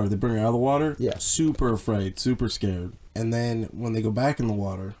falls in the water, they bring her out of the water. Yeah. Super afraid, super scared. And then when they go back in the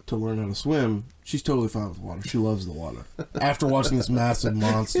water to learn how to swim, she's totally fine with the water. She loves the water. After watching this massive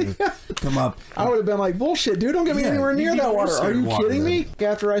monster come up, I would have been like, bullshit, dude, don't get me Yeah, anywhere near you'd be that more water. Are scared you of water kidding me?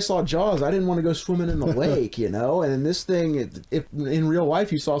 then. After I saw Jaws, I didn't want to go swimming in the lake, you know? And in this thing, if in real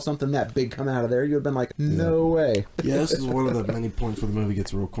life you saw something that big come out of there, you would have been like, no way. yeah, this is one of the many points where the movie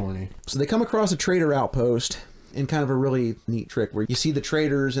gets real corny. So they come across a trader outpost in kind of a really neat trick where you see the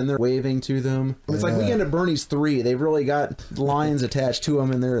traders and they're waving to them. It's like Weekend at Bernie's 3. They've really got lines attached to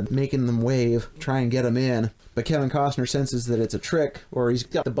them and they're making them wave, try and get them in. But Kevin Costner senses that it's a trick, or he's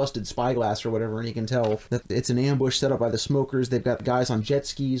got the busted spyglass or whatever, and he can tell that it's an ambush set up by the smokers. They've got guys on jet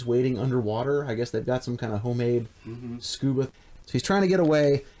skis waiting underwater. I guess they've got some kind of homemade scuba. So he's trying to get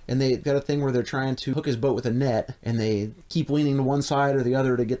away, and they've got a thing where they're trying to hook his boat with a net, and they keep leaning to one side or the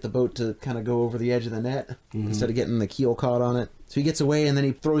other to get the boat to kind of go over the edge of the net instead of getting the keel caught on it. So he gets away, and then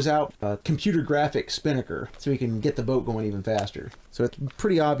he throws out a computer graphic spinnaker so he can get the boat going even faster. So it's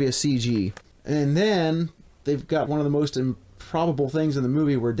pretty obvious CG. And then they've got one of the most improbable things in the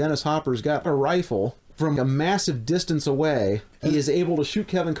movie where Dennis Hopper's got a rifle from a massive distance away. He is able to shoot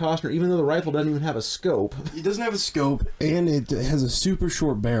Kevin Costner even though the rifle doesn't even have a scope. It doesn't have a scope, and it has a super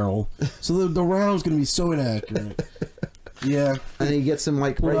short barrel, so the round's going to be so inaccurate. Yeah. And he gets him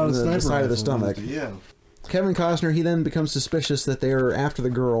like Pulled right out in a the sniper side of the rifle, stomach. Yeah. Kevin Costner, he then becomes suspicious that they're after the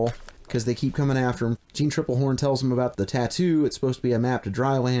girl because they keep coming after him. Jeanne Tripplehorn tells him about the tattoo. It's supposed to be a map to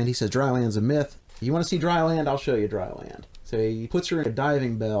Dryland. He says Dryland's a myth. You want to see Dryland? I'll show you Dryland. So he puts her in a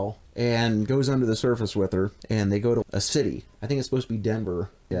diving bell and goes under the surface with her, and they go to a city. I think it's supposed to be Denver.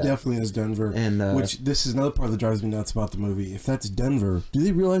 Yeah. Definitely is Denver. And which, this is another part that drives me nuts about the movie. If that's Denver, do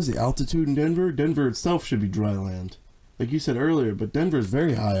they realize the altitude in Denver? Denver itself should be dry land. Like you said earlier, but Denver is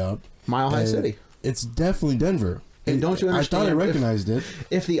very high up. Mile High City. It's definitely Denver. And don't you understand? I thought I recognized it.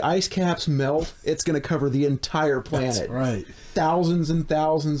 If the ice caps melt, it's going to cover the entire planet. That's right. Thousands and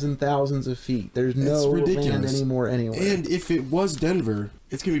thousands and thousands of feet. There's no land anymore anywhere. And if it was Denver,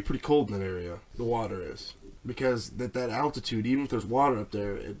 it's going to be pretty cold in that area. The water is. because at that altitude, even if there's water up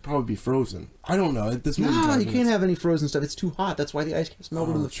there, it'd probably be frozen. I don't know. This movie No, drives you me can't nuts. have any frozen stuff. It's too hot. That's why the ice caps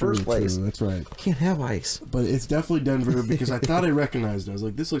melted in the first place. True, that's right. You can't have ice. But it's definitely Denver because I thought I recognized it. I was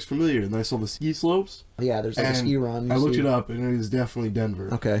like, this looks familiar. And I saw the ski slopes. Yeah, there's like a and ski run. I looked it up, and it is definitely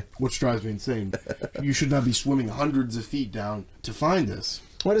Denver. Okay. Which drives me insane. You should not be swimming hundreds of feet down to find this.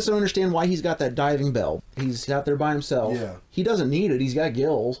 Well, I just don't understand why he's got that diving bell. He's out there by himself. Yeah. He doesn't need it. He's got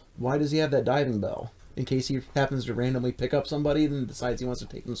gills. Why does he have that diving bell? In case he happens to randomly pick up somebody and decides he wants to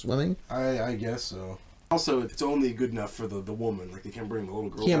take them swimming? I guess so. Also, it's only good enough for the woman. Like, they can't bring the little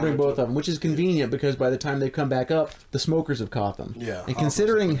girl. Can't bring down both of them, which is convenient because by the time they come back up, the smokers have caught them. Yeah. And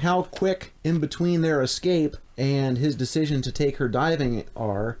considering how quick in between their escape and his decision to take her diving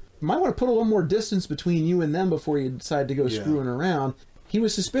are, you might want to put a little more distance between you and them before you decide to go screwing around. He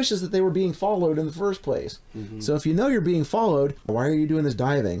was suspicious that they were being followed in the first place. So if you know you're being followed, why are you doing this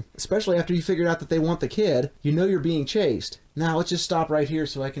diving? Especially after you figured out that they want the kid, you know you're being chased. Now let's just stop right here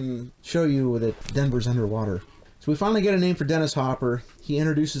so I can show you that Denver's underwater. So we finally get a name for Dennis Hopper. He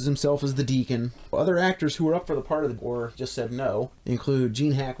introduces himself as the Deacon. Other actors who were up for the part of the war just said no. Include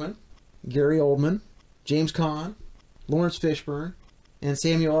Gene Hackman, Gary Oldman, James Caan, Lawrence Fishburne, and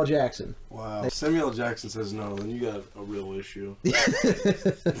Samuel L. Jackson. Wow. Samuel L. Jackson says no, then you got a real issue.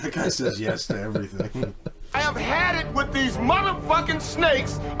 That guy says yes to everything. I have had it with these motherfucking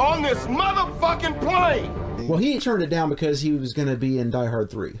snakes on this motherfucking plane. Well, he turned it down because he was going to be in Die Hard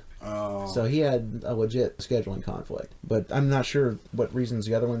 3. Oh. So he had a legit scheduling conflict. But I'm not sure what reasons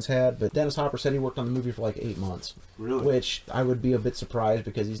the other ones had. But Dennis Hopper said he worked on the movie for like 8 months. Really? Which I would be a bit surprised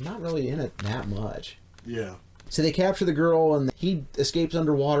because he's not really in it that much. Yeah. So they capture the girl and he escapes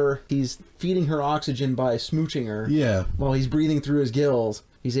underwater. He's feeding her oxygen by smooching her. Yeah. While he's breathing through his gills,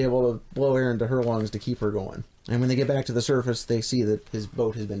 he's able to blow air into her lungs to keep her going. And when they get back to the surface, they see that his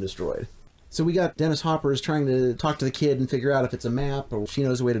boat has been destroyed. So we got Dennis Hopper is trying to talk to the kid and figure out if it's a map or she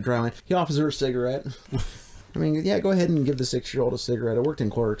knows the way to dry land. He offers her a cigarette. I mean, yeah, go ahead and give the 6-year-old a cigarette. It worked in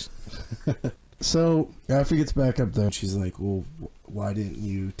Clerks. So after he gets back up there, she's like, well, why didn't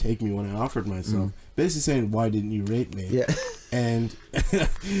you take me when I offered myself? Basically saying, why didn't you rape me? Yeah. And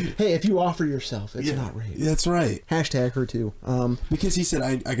hey, if you offer yourself, it's not rape. That's right. Hashtag her too. Because he said,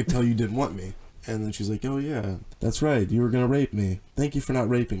 I could tell you didn't want me. And then she's like, oh yeah, that's right. You were going to rape me. Thank you for not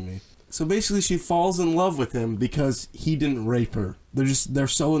raping me. So basically she falls in love with him because he didn't rape her. They're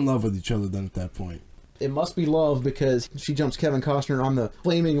so in love with each other then at that point. It must be love because she jumps Kevin Costner on the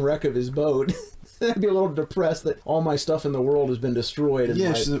flaming wreck of his boat. I'd be a little depressed that all my stuff in the world has been destroyed and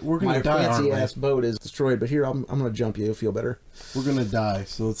Yeah, we're gonna my die, fancy aren't ass we? boat is destroyed. But here, I'm going to jump you. You'll feel better. We're going to die,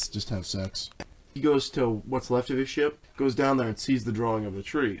 so let's just have sex. He goes to what's left of his ship, goes down there and sees the drawing of the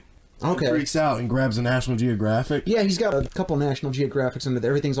tree. Okay. And freaks out and grabs a National Geographic. Yeah, he's got a couple National Geographics under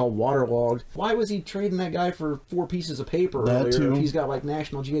there. Everything's all waterlogged. Why was he trading that guy for 4 pieces of paper That earlier too. if he's got like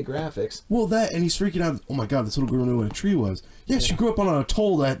National Geographics? Well, that, and he's freaking out. Oh my god, this little girl knew what a tree was. Yeah, she grew up on an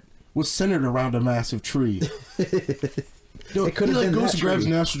atoll that was centered around a massive tree. No, It could he have been goes that and grabs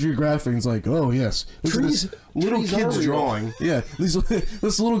tree. National Geographic and is like, oh yes, look at this little trees are kid's real. drawing. Yeah,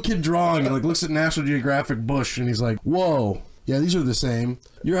 this little kid drawing, and like looks at National Geographic bush, and he's like, whoa. Yeah, these are the same.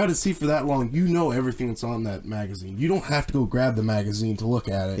 You're out at sea for that long. You know everything that's on that magazine. You don't have to go grab the magazine to look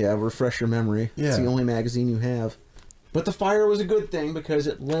at it. Yeah, refresh your memory. Yeah. It's the only magazine you have. But the fire was a good thing because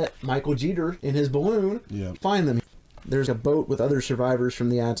it let Michael Jeter in his balloon find them. There's a boat with other survivors from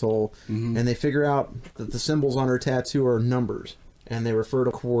the atoll, and they figure out that the symbols on her tattoo are numbers, and they refer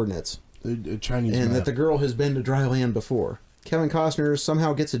to coordinates. A Chinese and map. that the girl has been to dry land before. Kevin Costner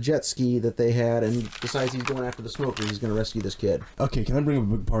somehow gets a jet ski that they had and decides he's going after the smokers. He's going to rescue this kid. Okay, can I bring up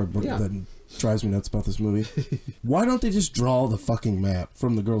a big part that drives me nuts about this movie? Why don't they just draw the fucking map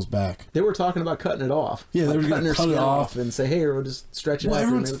from the girl's back? They were talking about cutting it off. Yeah, they were cutting going her to cut skin it off and say, hey, we'll just stretch it out. Well, for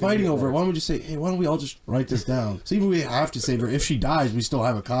everyone's everything fighting to get over it. better. Why don't we just say, hey, why don't we all just write this down? So even if we have to save her, if she dies, we still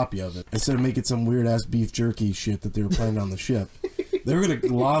have a copy of it. Instead of making some weird-ass beef jerky shit that they were planning on the ship. They were going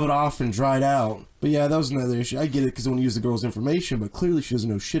to lob it off and dry it out. But yeah, that was another issue. I get it because they want to use the girl's information, but clearly she doesn't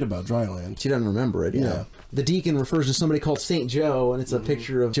know shit about dry land. She doesn't remember it, yeah. The Deacon refers to somebody called St. Joe, and it's a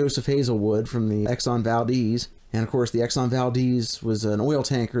picture of Joseph Hazelwood from the Exxon Valdez. And of course, the Exxon Valdez was an oil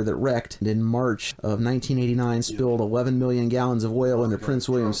tanker that wrecked and in March of 1989, spilled 11 million gallons of oil into Prince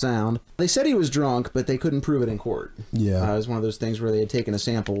William Sound. They said he was drunk, but they couldn't prove it in court. Yeah. It was one of those things where they had taken a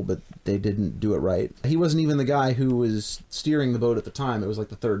sample, but they didn't do it right. He wasn't even the guy who was steering the boat at the time. It was like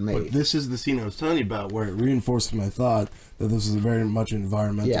the third mate. But this is the scene I was telling telling you about, where it reinforced my thought that this is very much an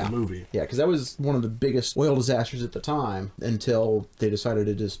environmental movie. Yeah, because that was one of the biggest oil disasters at the time until they decided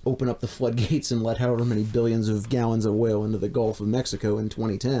to just open up the floodgates and let however many billions of gallons of oil into the Gulf of Mexico in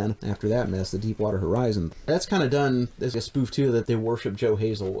 2010. After that mess, the Deepwater Horizon. That's kind of done as a spoof, too, that they worship Joe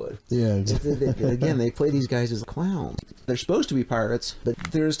Hazelwood. Yeah, exactly. Again, they play these guys as clowns. They're supposed to be pirates, but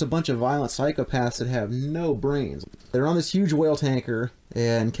they're just a bunch of violent psychopaths that have no brains. They're on this huge whale tanker,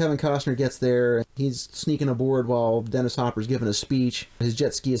 and Kevin Costner gets there. He's sneaking aboard while Dennis Hopper's giving a speech. His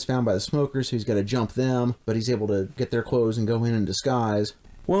jet ski is found by the smokers, so he's got to jump them, but he's able to get their clothes and go in disguise.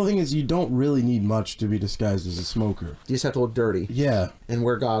 Well, the thing is, you don't really need much to be disguised as a smoker. You just have to look dirty. Yeah. And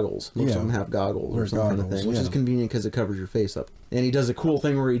wear goggles. Most of them have goggles or some kind of thing, which is convenient because it covers your face up. And he does a cool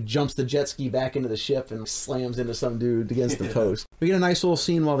thing where he jumps the jet ski back into the ship and slams into some dude against the post. We get a nice little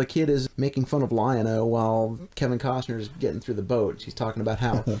scene while the kid is making fun of Lion-O while Kevin Costner is getting through the boat. She's talking about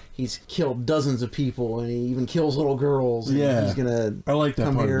how he's killed dozens of people and he even kills little girls. And he's gonna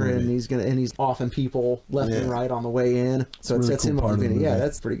come here and he's offing people left and right on the way in. So it sets him up. Yeah,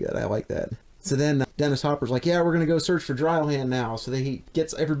 that's pretty good. I like that. So then Dennis Hopper's like, yeah, we're going to go search for Dryland now. So he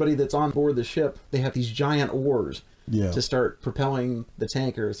gets everybody that's on board the ship. They have these giant oars to start propelling the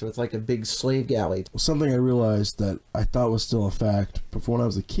tanker. So it's like a big slave galley. Something I realized that I thought was still a fact before when I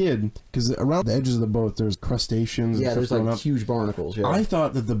was a kid, because around the edges of the boat, there's crustaceans. Yeah, and there's like huge barnacles. Yeah. I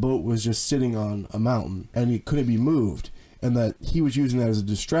thought that the boat was just sitting on a mountain and it couldn't be moved. And that he was using that as a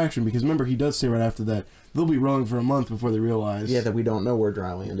distraction, because remember, he does say right after that, they'll be rowing for a month before they realize. Yeah, that we don't know where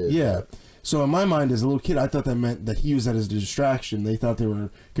Dryland is. Yeah. So in my mind, as a little kid, I thought that meant that he used that as a distraction. They thought they were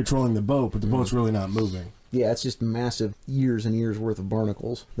controlling the boat, but the boat's really not moving. Yeah, it's just massive years and years worth of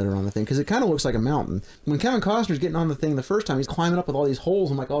barnacles that are on the thing, because it kind of looks like a mountain. When Kevin Costner's getting on the thing the first time, he's climbing up with all these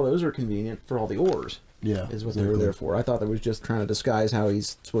holes. I'm like, oh, those are convenient for all the oars. Yeah. Is what they were there for. I thought that was just trying to disguise how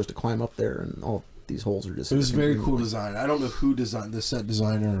he's supposed to climb up there, and all these holes are just... It was very cool design. I don't know who designed the set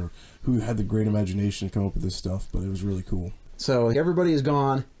designer or who had the great imagination to come up with this stuff, but it was really cool. So everybody is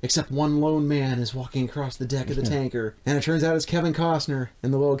gone, except one lone man is walking across the deck of the tanker. And it turns out it's Kevin Costner.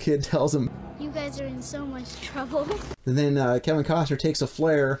 And the little kid tells him, "You guys are in so much trouble." And then Kevin Costner takes a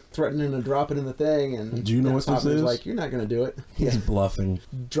flare, threatening to drop it in the thing. And do you know what this is? Like, you're not going to do it. He's bluffing.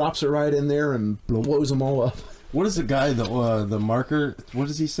 Drops it right in there and blows them all up. What is the guy, the marker, what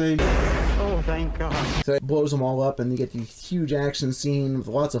does he say? Oh, thank God. So it blows them all up, and you get these huge action scene with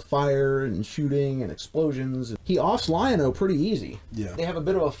lots of fire and shooting and explosions. He offs Lion-O pretty easy. Yeah. They have a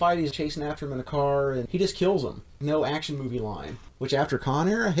bit of a fight. He's chasing after him in a car, and he just kills him. No action movie line. Which, after Con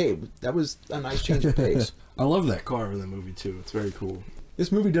Air, hey, that was a nice change of pace. I love that car in that movie, too. It's very cool.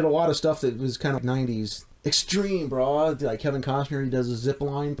 This movie did a lot of stuff that was kind of 90s extreme, bro. Like Kevin Costner, he does a zip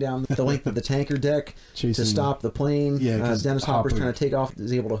line down the length of the tanker deck to stop the plane. Yeah, Dennis Hopper's trying to take off,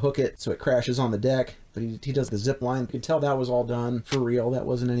 is able to hook it so it crashes on the deck. But he does the zip line. You could tell that was all done for real. That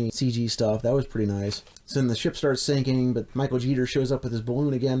wasn't any CG stuff. That was pretty nice. So then the ship starts sinking, but Michael Jeter shows up with his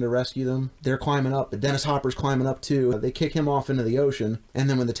balloon again to rescue them. They're climbing up, but Dennis Hopper's climbing up too. They kick him off into the ocean. And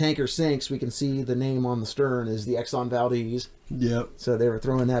then when the tanker sinks, we can see the name on the stern is the Exxon Valdez. Yep. So they were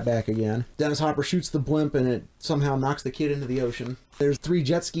throwing that back again. Dennis Hopper shoots the blimp and it somehow knocks the kid into the ocean. There's 3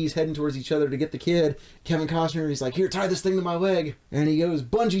 jet skis heading towards each other to get the kid. Kevin Costner, he's like, here, tie this thing to my leg. And he goes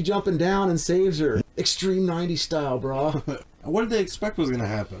bungee jumping down and saves her. Extreme 90s style, bro. What did they expect was going to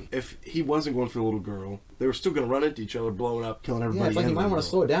happen? If he wasn't going for the little girl, they were still going to run into each other, blowing up, killing everybody. Yeah, it's like you might want to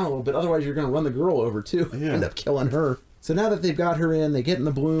slow it down a little bit, otherwise you're going to run the girl over too. Yeah. End up killing her. So now that they've got her in, they get in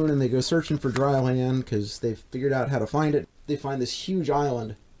the balloon and they go searching for Dryland because they've figured out how to find it. They find this huge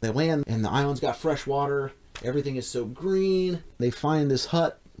island. They land and the island's got fresh water. Everything is so green. They find this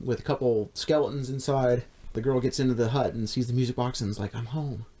hut with a couple skeletons inside. The girl gets into the hut and sees the music box and is like, I'm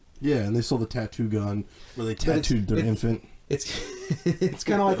home. Yeah, and they saw the tattoo gun where they tattooed their infant. It's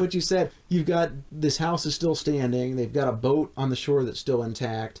kind of like what you said. You've got this house is still standing. They've got a boat on the shore that's still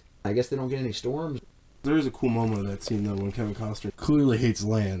intact. I guess they don't get any storms. There is a cool moment of that scene, though, when Kevin Costner clearly hates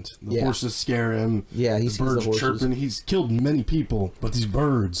land. The horses scare him. Yeah, he the sees birds the horses. chirping. He's killed many people, but these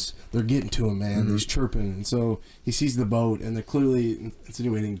birds, they're getting to him, man. He's chirping. And so he sees the boat, and they're clearly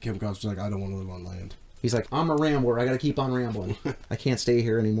insinuating Kevin Costner's like, I don't want to live on land. He's like, I'm a rambler. I got to keep on rambling. I can't stay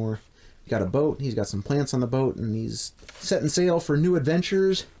here anymore. Got a boat. He's got some plants on the boat, and he's setting sail for new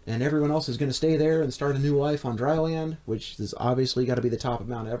adventures. and everyone else is going to stay there and start a new life on dry land, which is obviously got to be the top of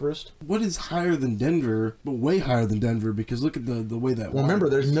Mount Everest. What is higher than Denver, but way higher than Denver, because look at the way that... Well, remember,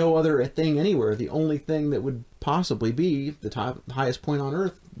 there's no other thing anywhere. The only thing that would possibly be the highest point on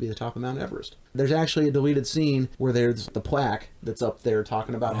Earth would be the top of Mount Everest. There's actually a deleted scene where there's the plaque that's up there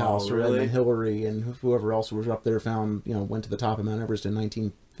talking about how Sir Edmund Hillary and whoever else was up there went to the top of Mount Everest in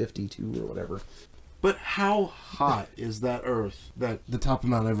 1952 or whatever. But how hot is that Earth that the top of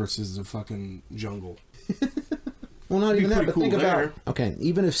Mount Everest is a fucking jungle? Well, not even that, but cool think there. about... Okay,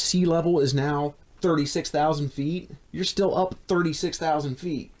 even if sea level is now 36,000 feet, you're still up 36,000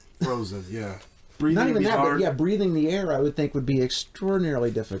 feet. Frozen, yeah. Breathing not even that, hard. but yeah, breathing the air I would think would be extraordinarily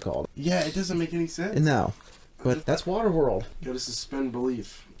difficult. Yeah, it doesn't make any sense. No, but that's Waterworld. Gotta suspend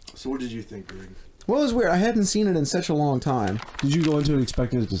belief. So what did you think, Greg? Well, it was weird. I hadn't seen it in such a long time. Did you go into it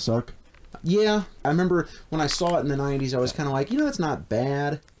expecting it to suck? Yeah, I remember when I saw it in the 90s, I was kind of like, it's not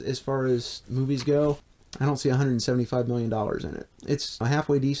bad as far as movies go. I don't see $175 million in it. It's a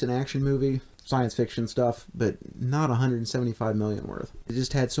halfway decent action movie, science fiction stuff, but not $175 million worth. It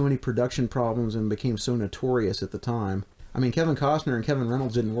just had so many production problems and became so notorious at the time. I mean, Kevin Costner and Kevin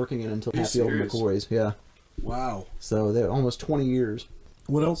Reynolds didn't work in it until Happy Old McCoys. Yeah. Wow. So they're almost 20 years.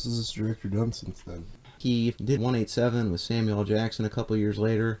 What else has this director done since then? He did 187 with Samuel L. Jackson a couple years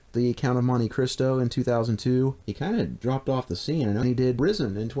later. The Count of Monte Cristo in 2002. He kind of dropped off the scene, and he did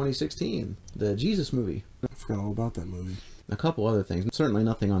Risen in 2016, the Jesus movie. I forgot all about that movie. A couple other things. Certainly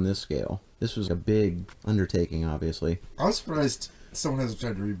nothing on this scale. This was a big undertaking, obviously. I'm surprised someone hasn't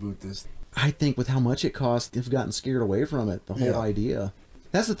tried to reboot this. I think with how much it cost, they've gotten scared away from it, the whole idea.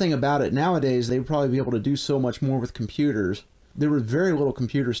 That's the thing about it. Nowadays, they'd probably be able to do so much more with computers. There was very little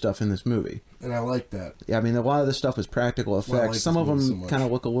computer stuff in this movie. And I like that. Yeah, I mean, a lot of this stuff was practical effects. Well, I like some of them so kind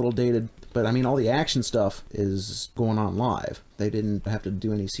of look a little dated. But, I mean, all the action stuff is going on live. They didn't have to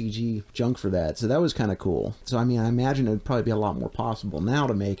do any CG junk for that. So that was kind of cool. So, I mean, I imagine it would probably be a lot more possible now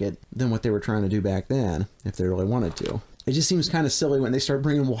to make it than what they were trying to do back then, if they really wanted to. It just seems kind of silly when they start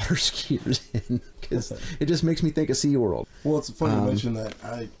bringing water skiers in, because it just makes me think of SeaWorld. Well, it's funny you mention that.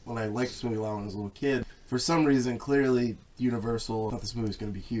 When I liked this movie a lot when I was a little kid, for some reason, clearly, Universal thought this movie was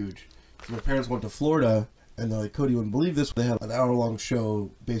going to be huge. So my parents went to Florida, and they're like, Cody, you wouldn't believe this. They had an hour-long show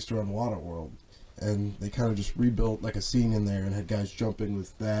based around Waterworld. And they kind of just rebuilt like a scene in there and had guys jumping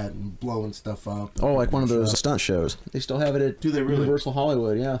with that and blowing stuff up. Oh, like one of those stunt shows. They still have it at Universal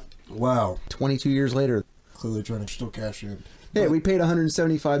Hollywood, yeah. Wow. 22 years later. Clearly trying to still cash in. Hey, we paid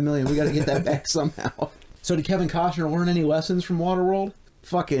 $175 million. We got to get that back somehow. So did Kevin Costner learn any lessons from Waterworld?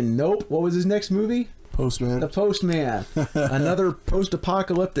 Fucking nope. What was his next movie? Postman. The Postman. Another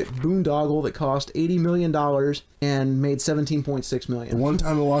post-apocalyptic boondoggle that cost $80 million and made $17.6 million. One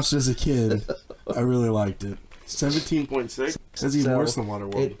time I watched it as a kid, I really liked it. 17.6? That's even worse than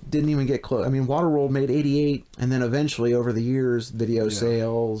Waterworld. It didn't even get close. I mean, Waterworld made 88, and then eventually, over the years, video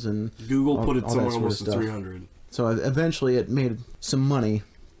sales and Google put it all somewhere that sort of almost at stuff. 300. So eventually it made some money,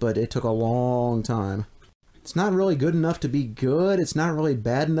 but it took a long time. It's not really good enough to be good. It's not really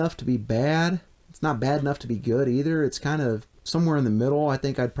bad enough to be bad. It's not bad enough to be good either. It's kind of somewhere in the middle. I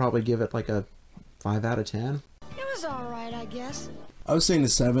think I'd probably give it like a 5 out of 10. It was alright, I guess. I was saying a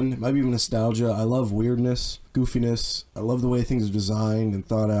 7. It might be even nostalgia. I love weirdness, goofiness. I love the way things are designed and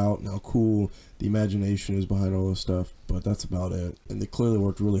thought out and how cool the imagination is behind all this stuff. But that's about it. And they clearly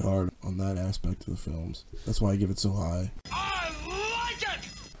worked really hard on that aspect of the films. That's why I give it so high. I like it!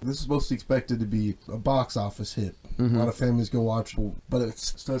 This is mostly expected to be a box office hit. A lot of families go watch it, but it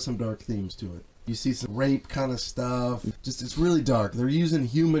still has some dark themes to it. You see some rape kind of stuff. Just, it's really dark. They're using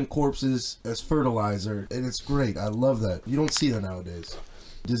human corpses as fertilizer, and it's great. I love that. You don't see that nowadays.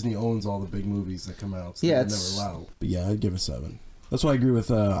 Disney owns all the big movies that come out, so Yeah, they're it's- never allowed. But yeah, I'd give it 7. That's why I agree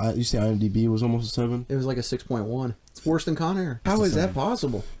with, you say IMDb was almost a 7? It was like a 6.1. It's worse than Con Air. It's How the is that same.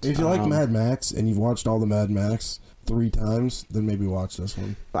 possible? If you like Mad Max, and you've watched all the Mad Max 3 times, then maybe watch this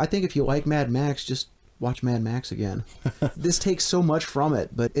one. I think if you like Mad Max, just watch Mad Max again. This takes so much from it,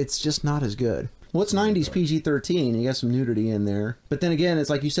 but it's just not as good. Well, it's 90s PG-13. You got some nudity in there. But then again, it's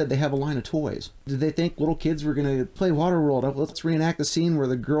like you said, they have a line of toys. Did they think little kids were going to play Waterworld? Let's reenact the scene where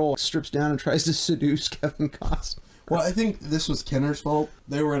the girl strips down and tries to seduce Kevin Costner. Well, I think this was Kenner's fault.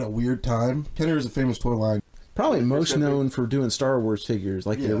 They were at a weird time. Kenner is a famous toy line. Probably most known for doing Star Wars figures,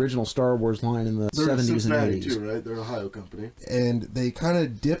 like the original Star Wars line in the They're 70s and Cincinnati 80s. too, right? They're an Ohio company. And they kind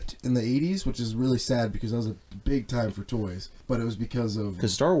of dipped in the 80s, which is really sad because that was a big time for toys. But it was because of...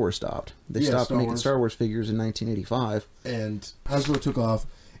 Because Star Wars stopped. They stopped making Star Wars figures in 1985. And Hasbro took off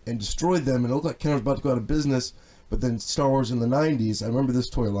and destroyed them, and it looked like Kenner was about to go out of business. But then Star Wars in the 90s, I remember this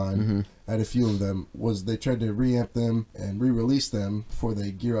toy line, I had a few of them, was they tried to reamp them and re-release them before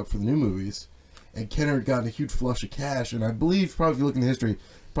they gear up for the new movies. And Kenner had gotten a huge flush of cash, and I believe, probably if you look in the history,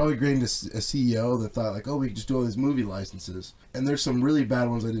 probably created a CEO that thought, like, oh, we could just do all these movie licenses. And there's some really bad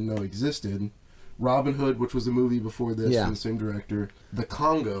ones I didn't know existed. Robin Hood, which was a movie before this from the same director. The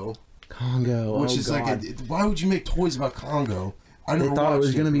Congo. Which is God. like, why would you make toys about Congo? They thought it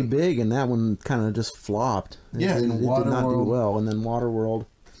was going to be big, and that one kind of just flopped. It did not do well. And then Waterworld.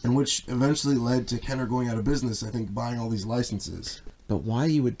 And which eventually led to Kenner going out of business, I think, buying all these licenses. But why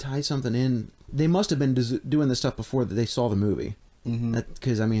you would tie something in... They must have been doing this stuff before they saw the movie.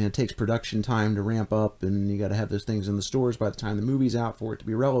 Because, I mean, it takes production time to ramp up, and you got to have those things in the stores by the time the movie's out for it to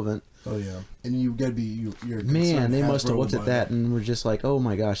be relevant. Oh, yeah. And you got to be... You're Man, they must have looked at that and were just like, oh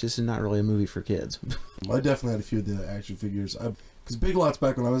my gosh, this is not really a movie for kids. I definitely had a few of the action figures. Because Big Lots,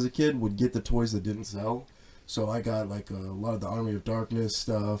 back when I was a kid, would get the toys that didn't sell. So I got like a lot of the Army of Darkness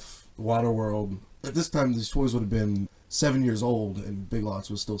stuff, Waterworld. At this time, these toys would have been 7 years old, and Big Lots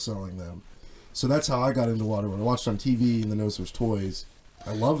was still selling them. So that's how I got into Waterworld. I watched on TV and then noticed there was toys.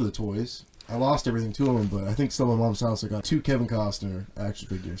 I loved the toys. I lost everything to them, but I think still at my mom's house I got 2 Kevin Costner action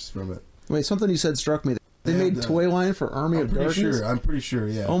figures from it. Wait, something you said struck me. They made toy line for Army of Darkness? I'm pretty sure,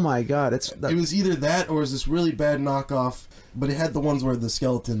 yeah. Oh my god. It was either that or it was this really bad knockoff, but it had the ones where the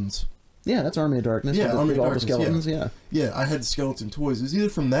skeletons... Yeah, that's Army of Darkness. Yeah, Army of Darkness, skeletons, yeah. Yeah, I had the skeleton toys. It was either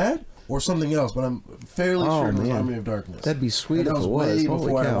from that or something else, but I'm fairly sure it was Army of Darkness. That'd be sweet if it was. That was way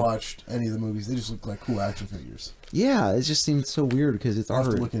before I watched any of the movies. They just looked like cool action figures. Yeah, it just seems so weird because it's I'll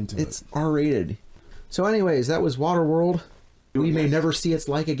have to look into it. It's R-rated. So anyways, that was Waterworld. We may never see its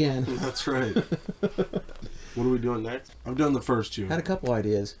like again. That's right. What are we doing next? I've done the first 2. Had a couple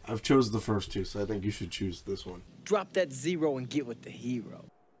ideas. I've chose the first 2, so I think you should choose this one. Drop that 0 and get with the hero.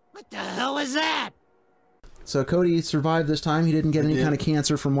 What the hell is that? So Cody survived this time. He didn't get any kind of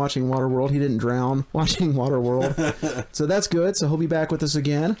cancer from watching Waterworld. He didn't drown watching Waterworld. So that's good. So he'll be back with us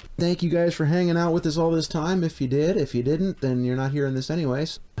again. Thank you guys for hanging out with us all this time. If you did. If you didn't, then you're not hearing this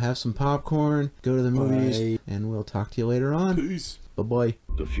anyways. Have some popcorn. Go to the movies. And we'll talk to you later on. Peace. Bye-bye.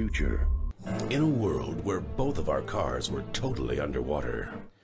 The future. In a world where both of our cars were totally underwater,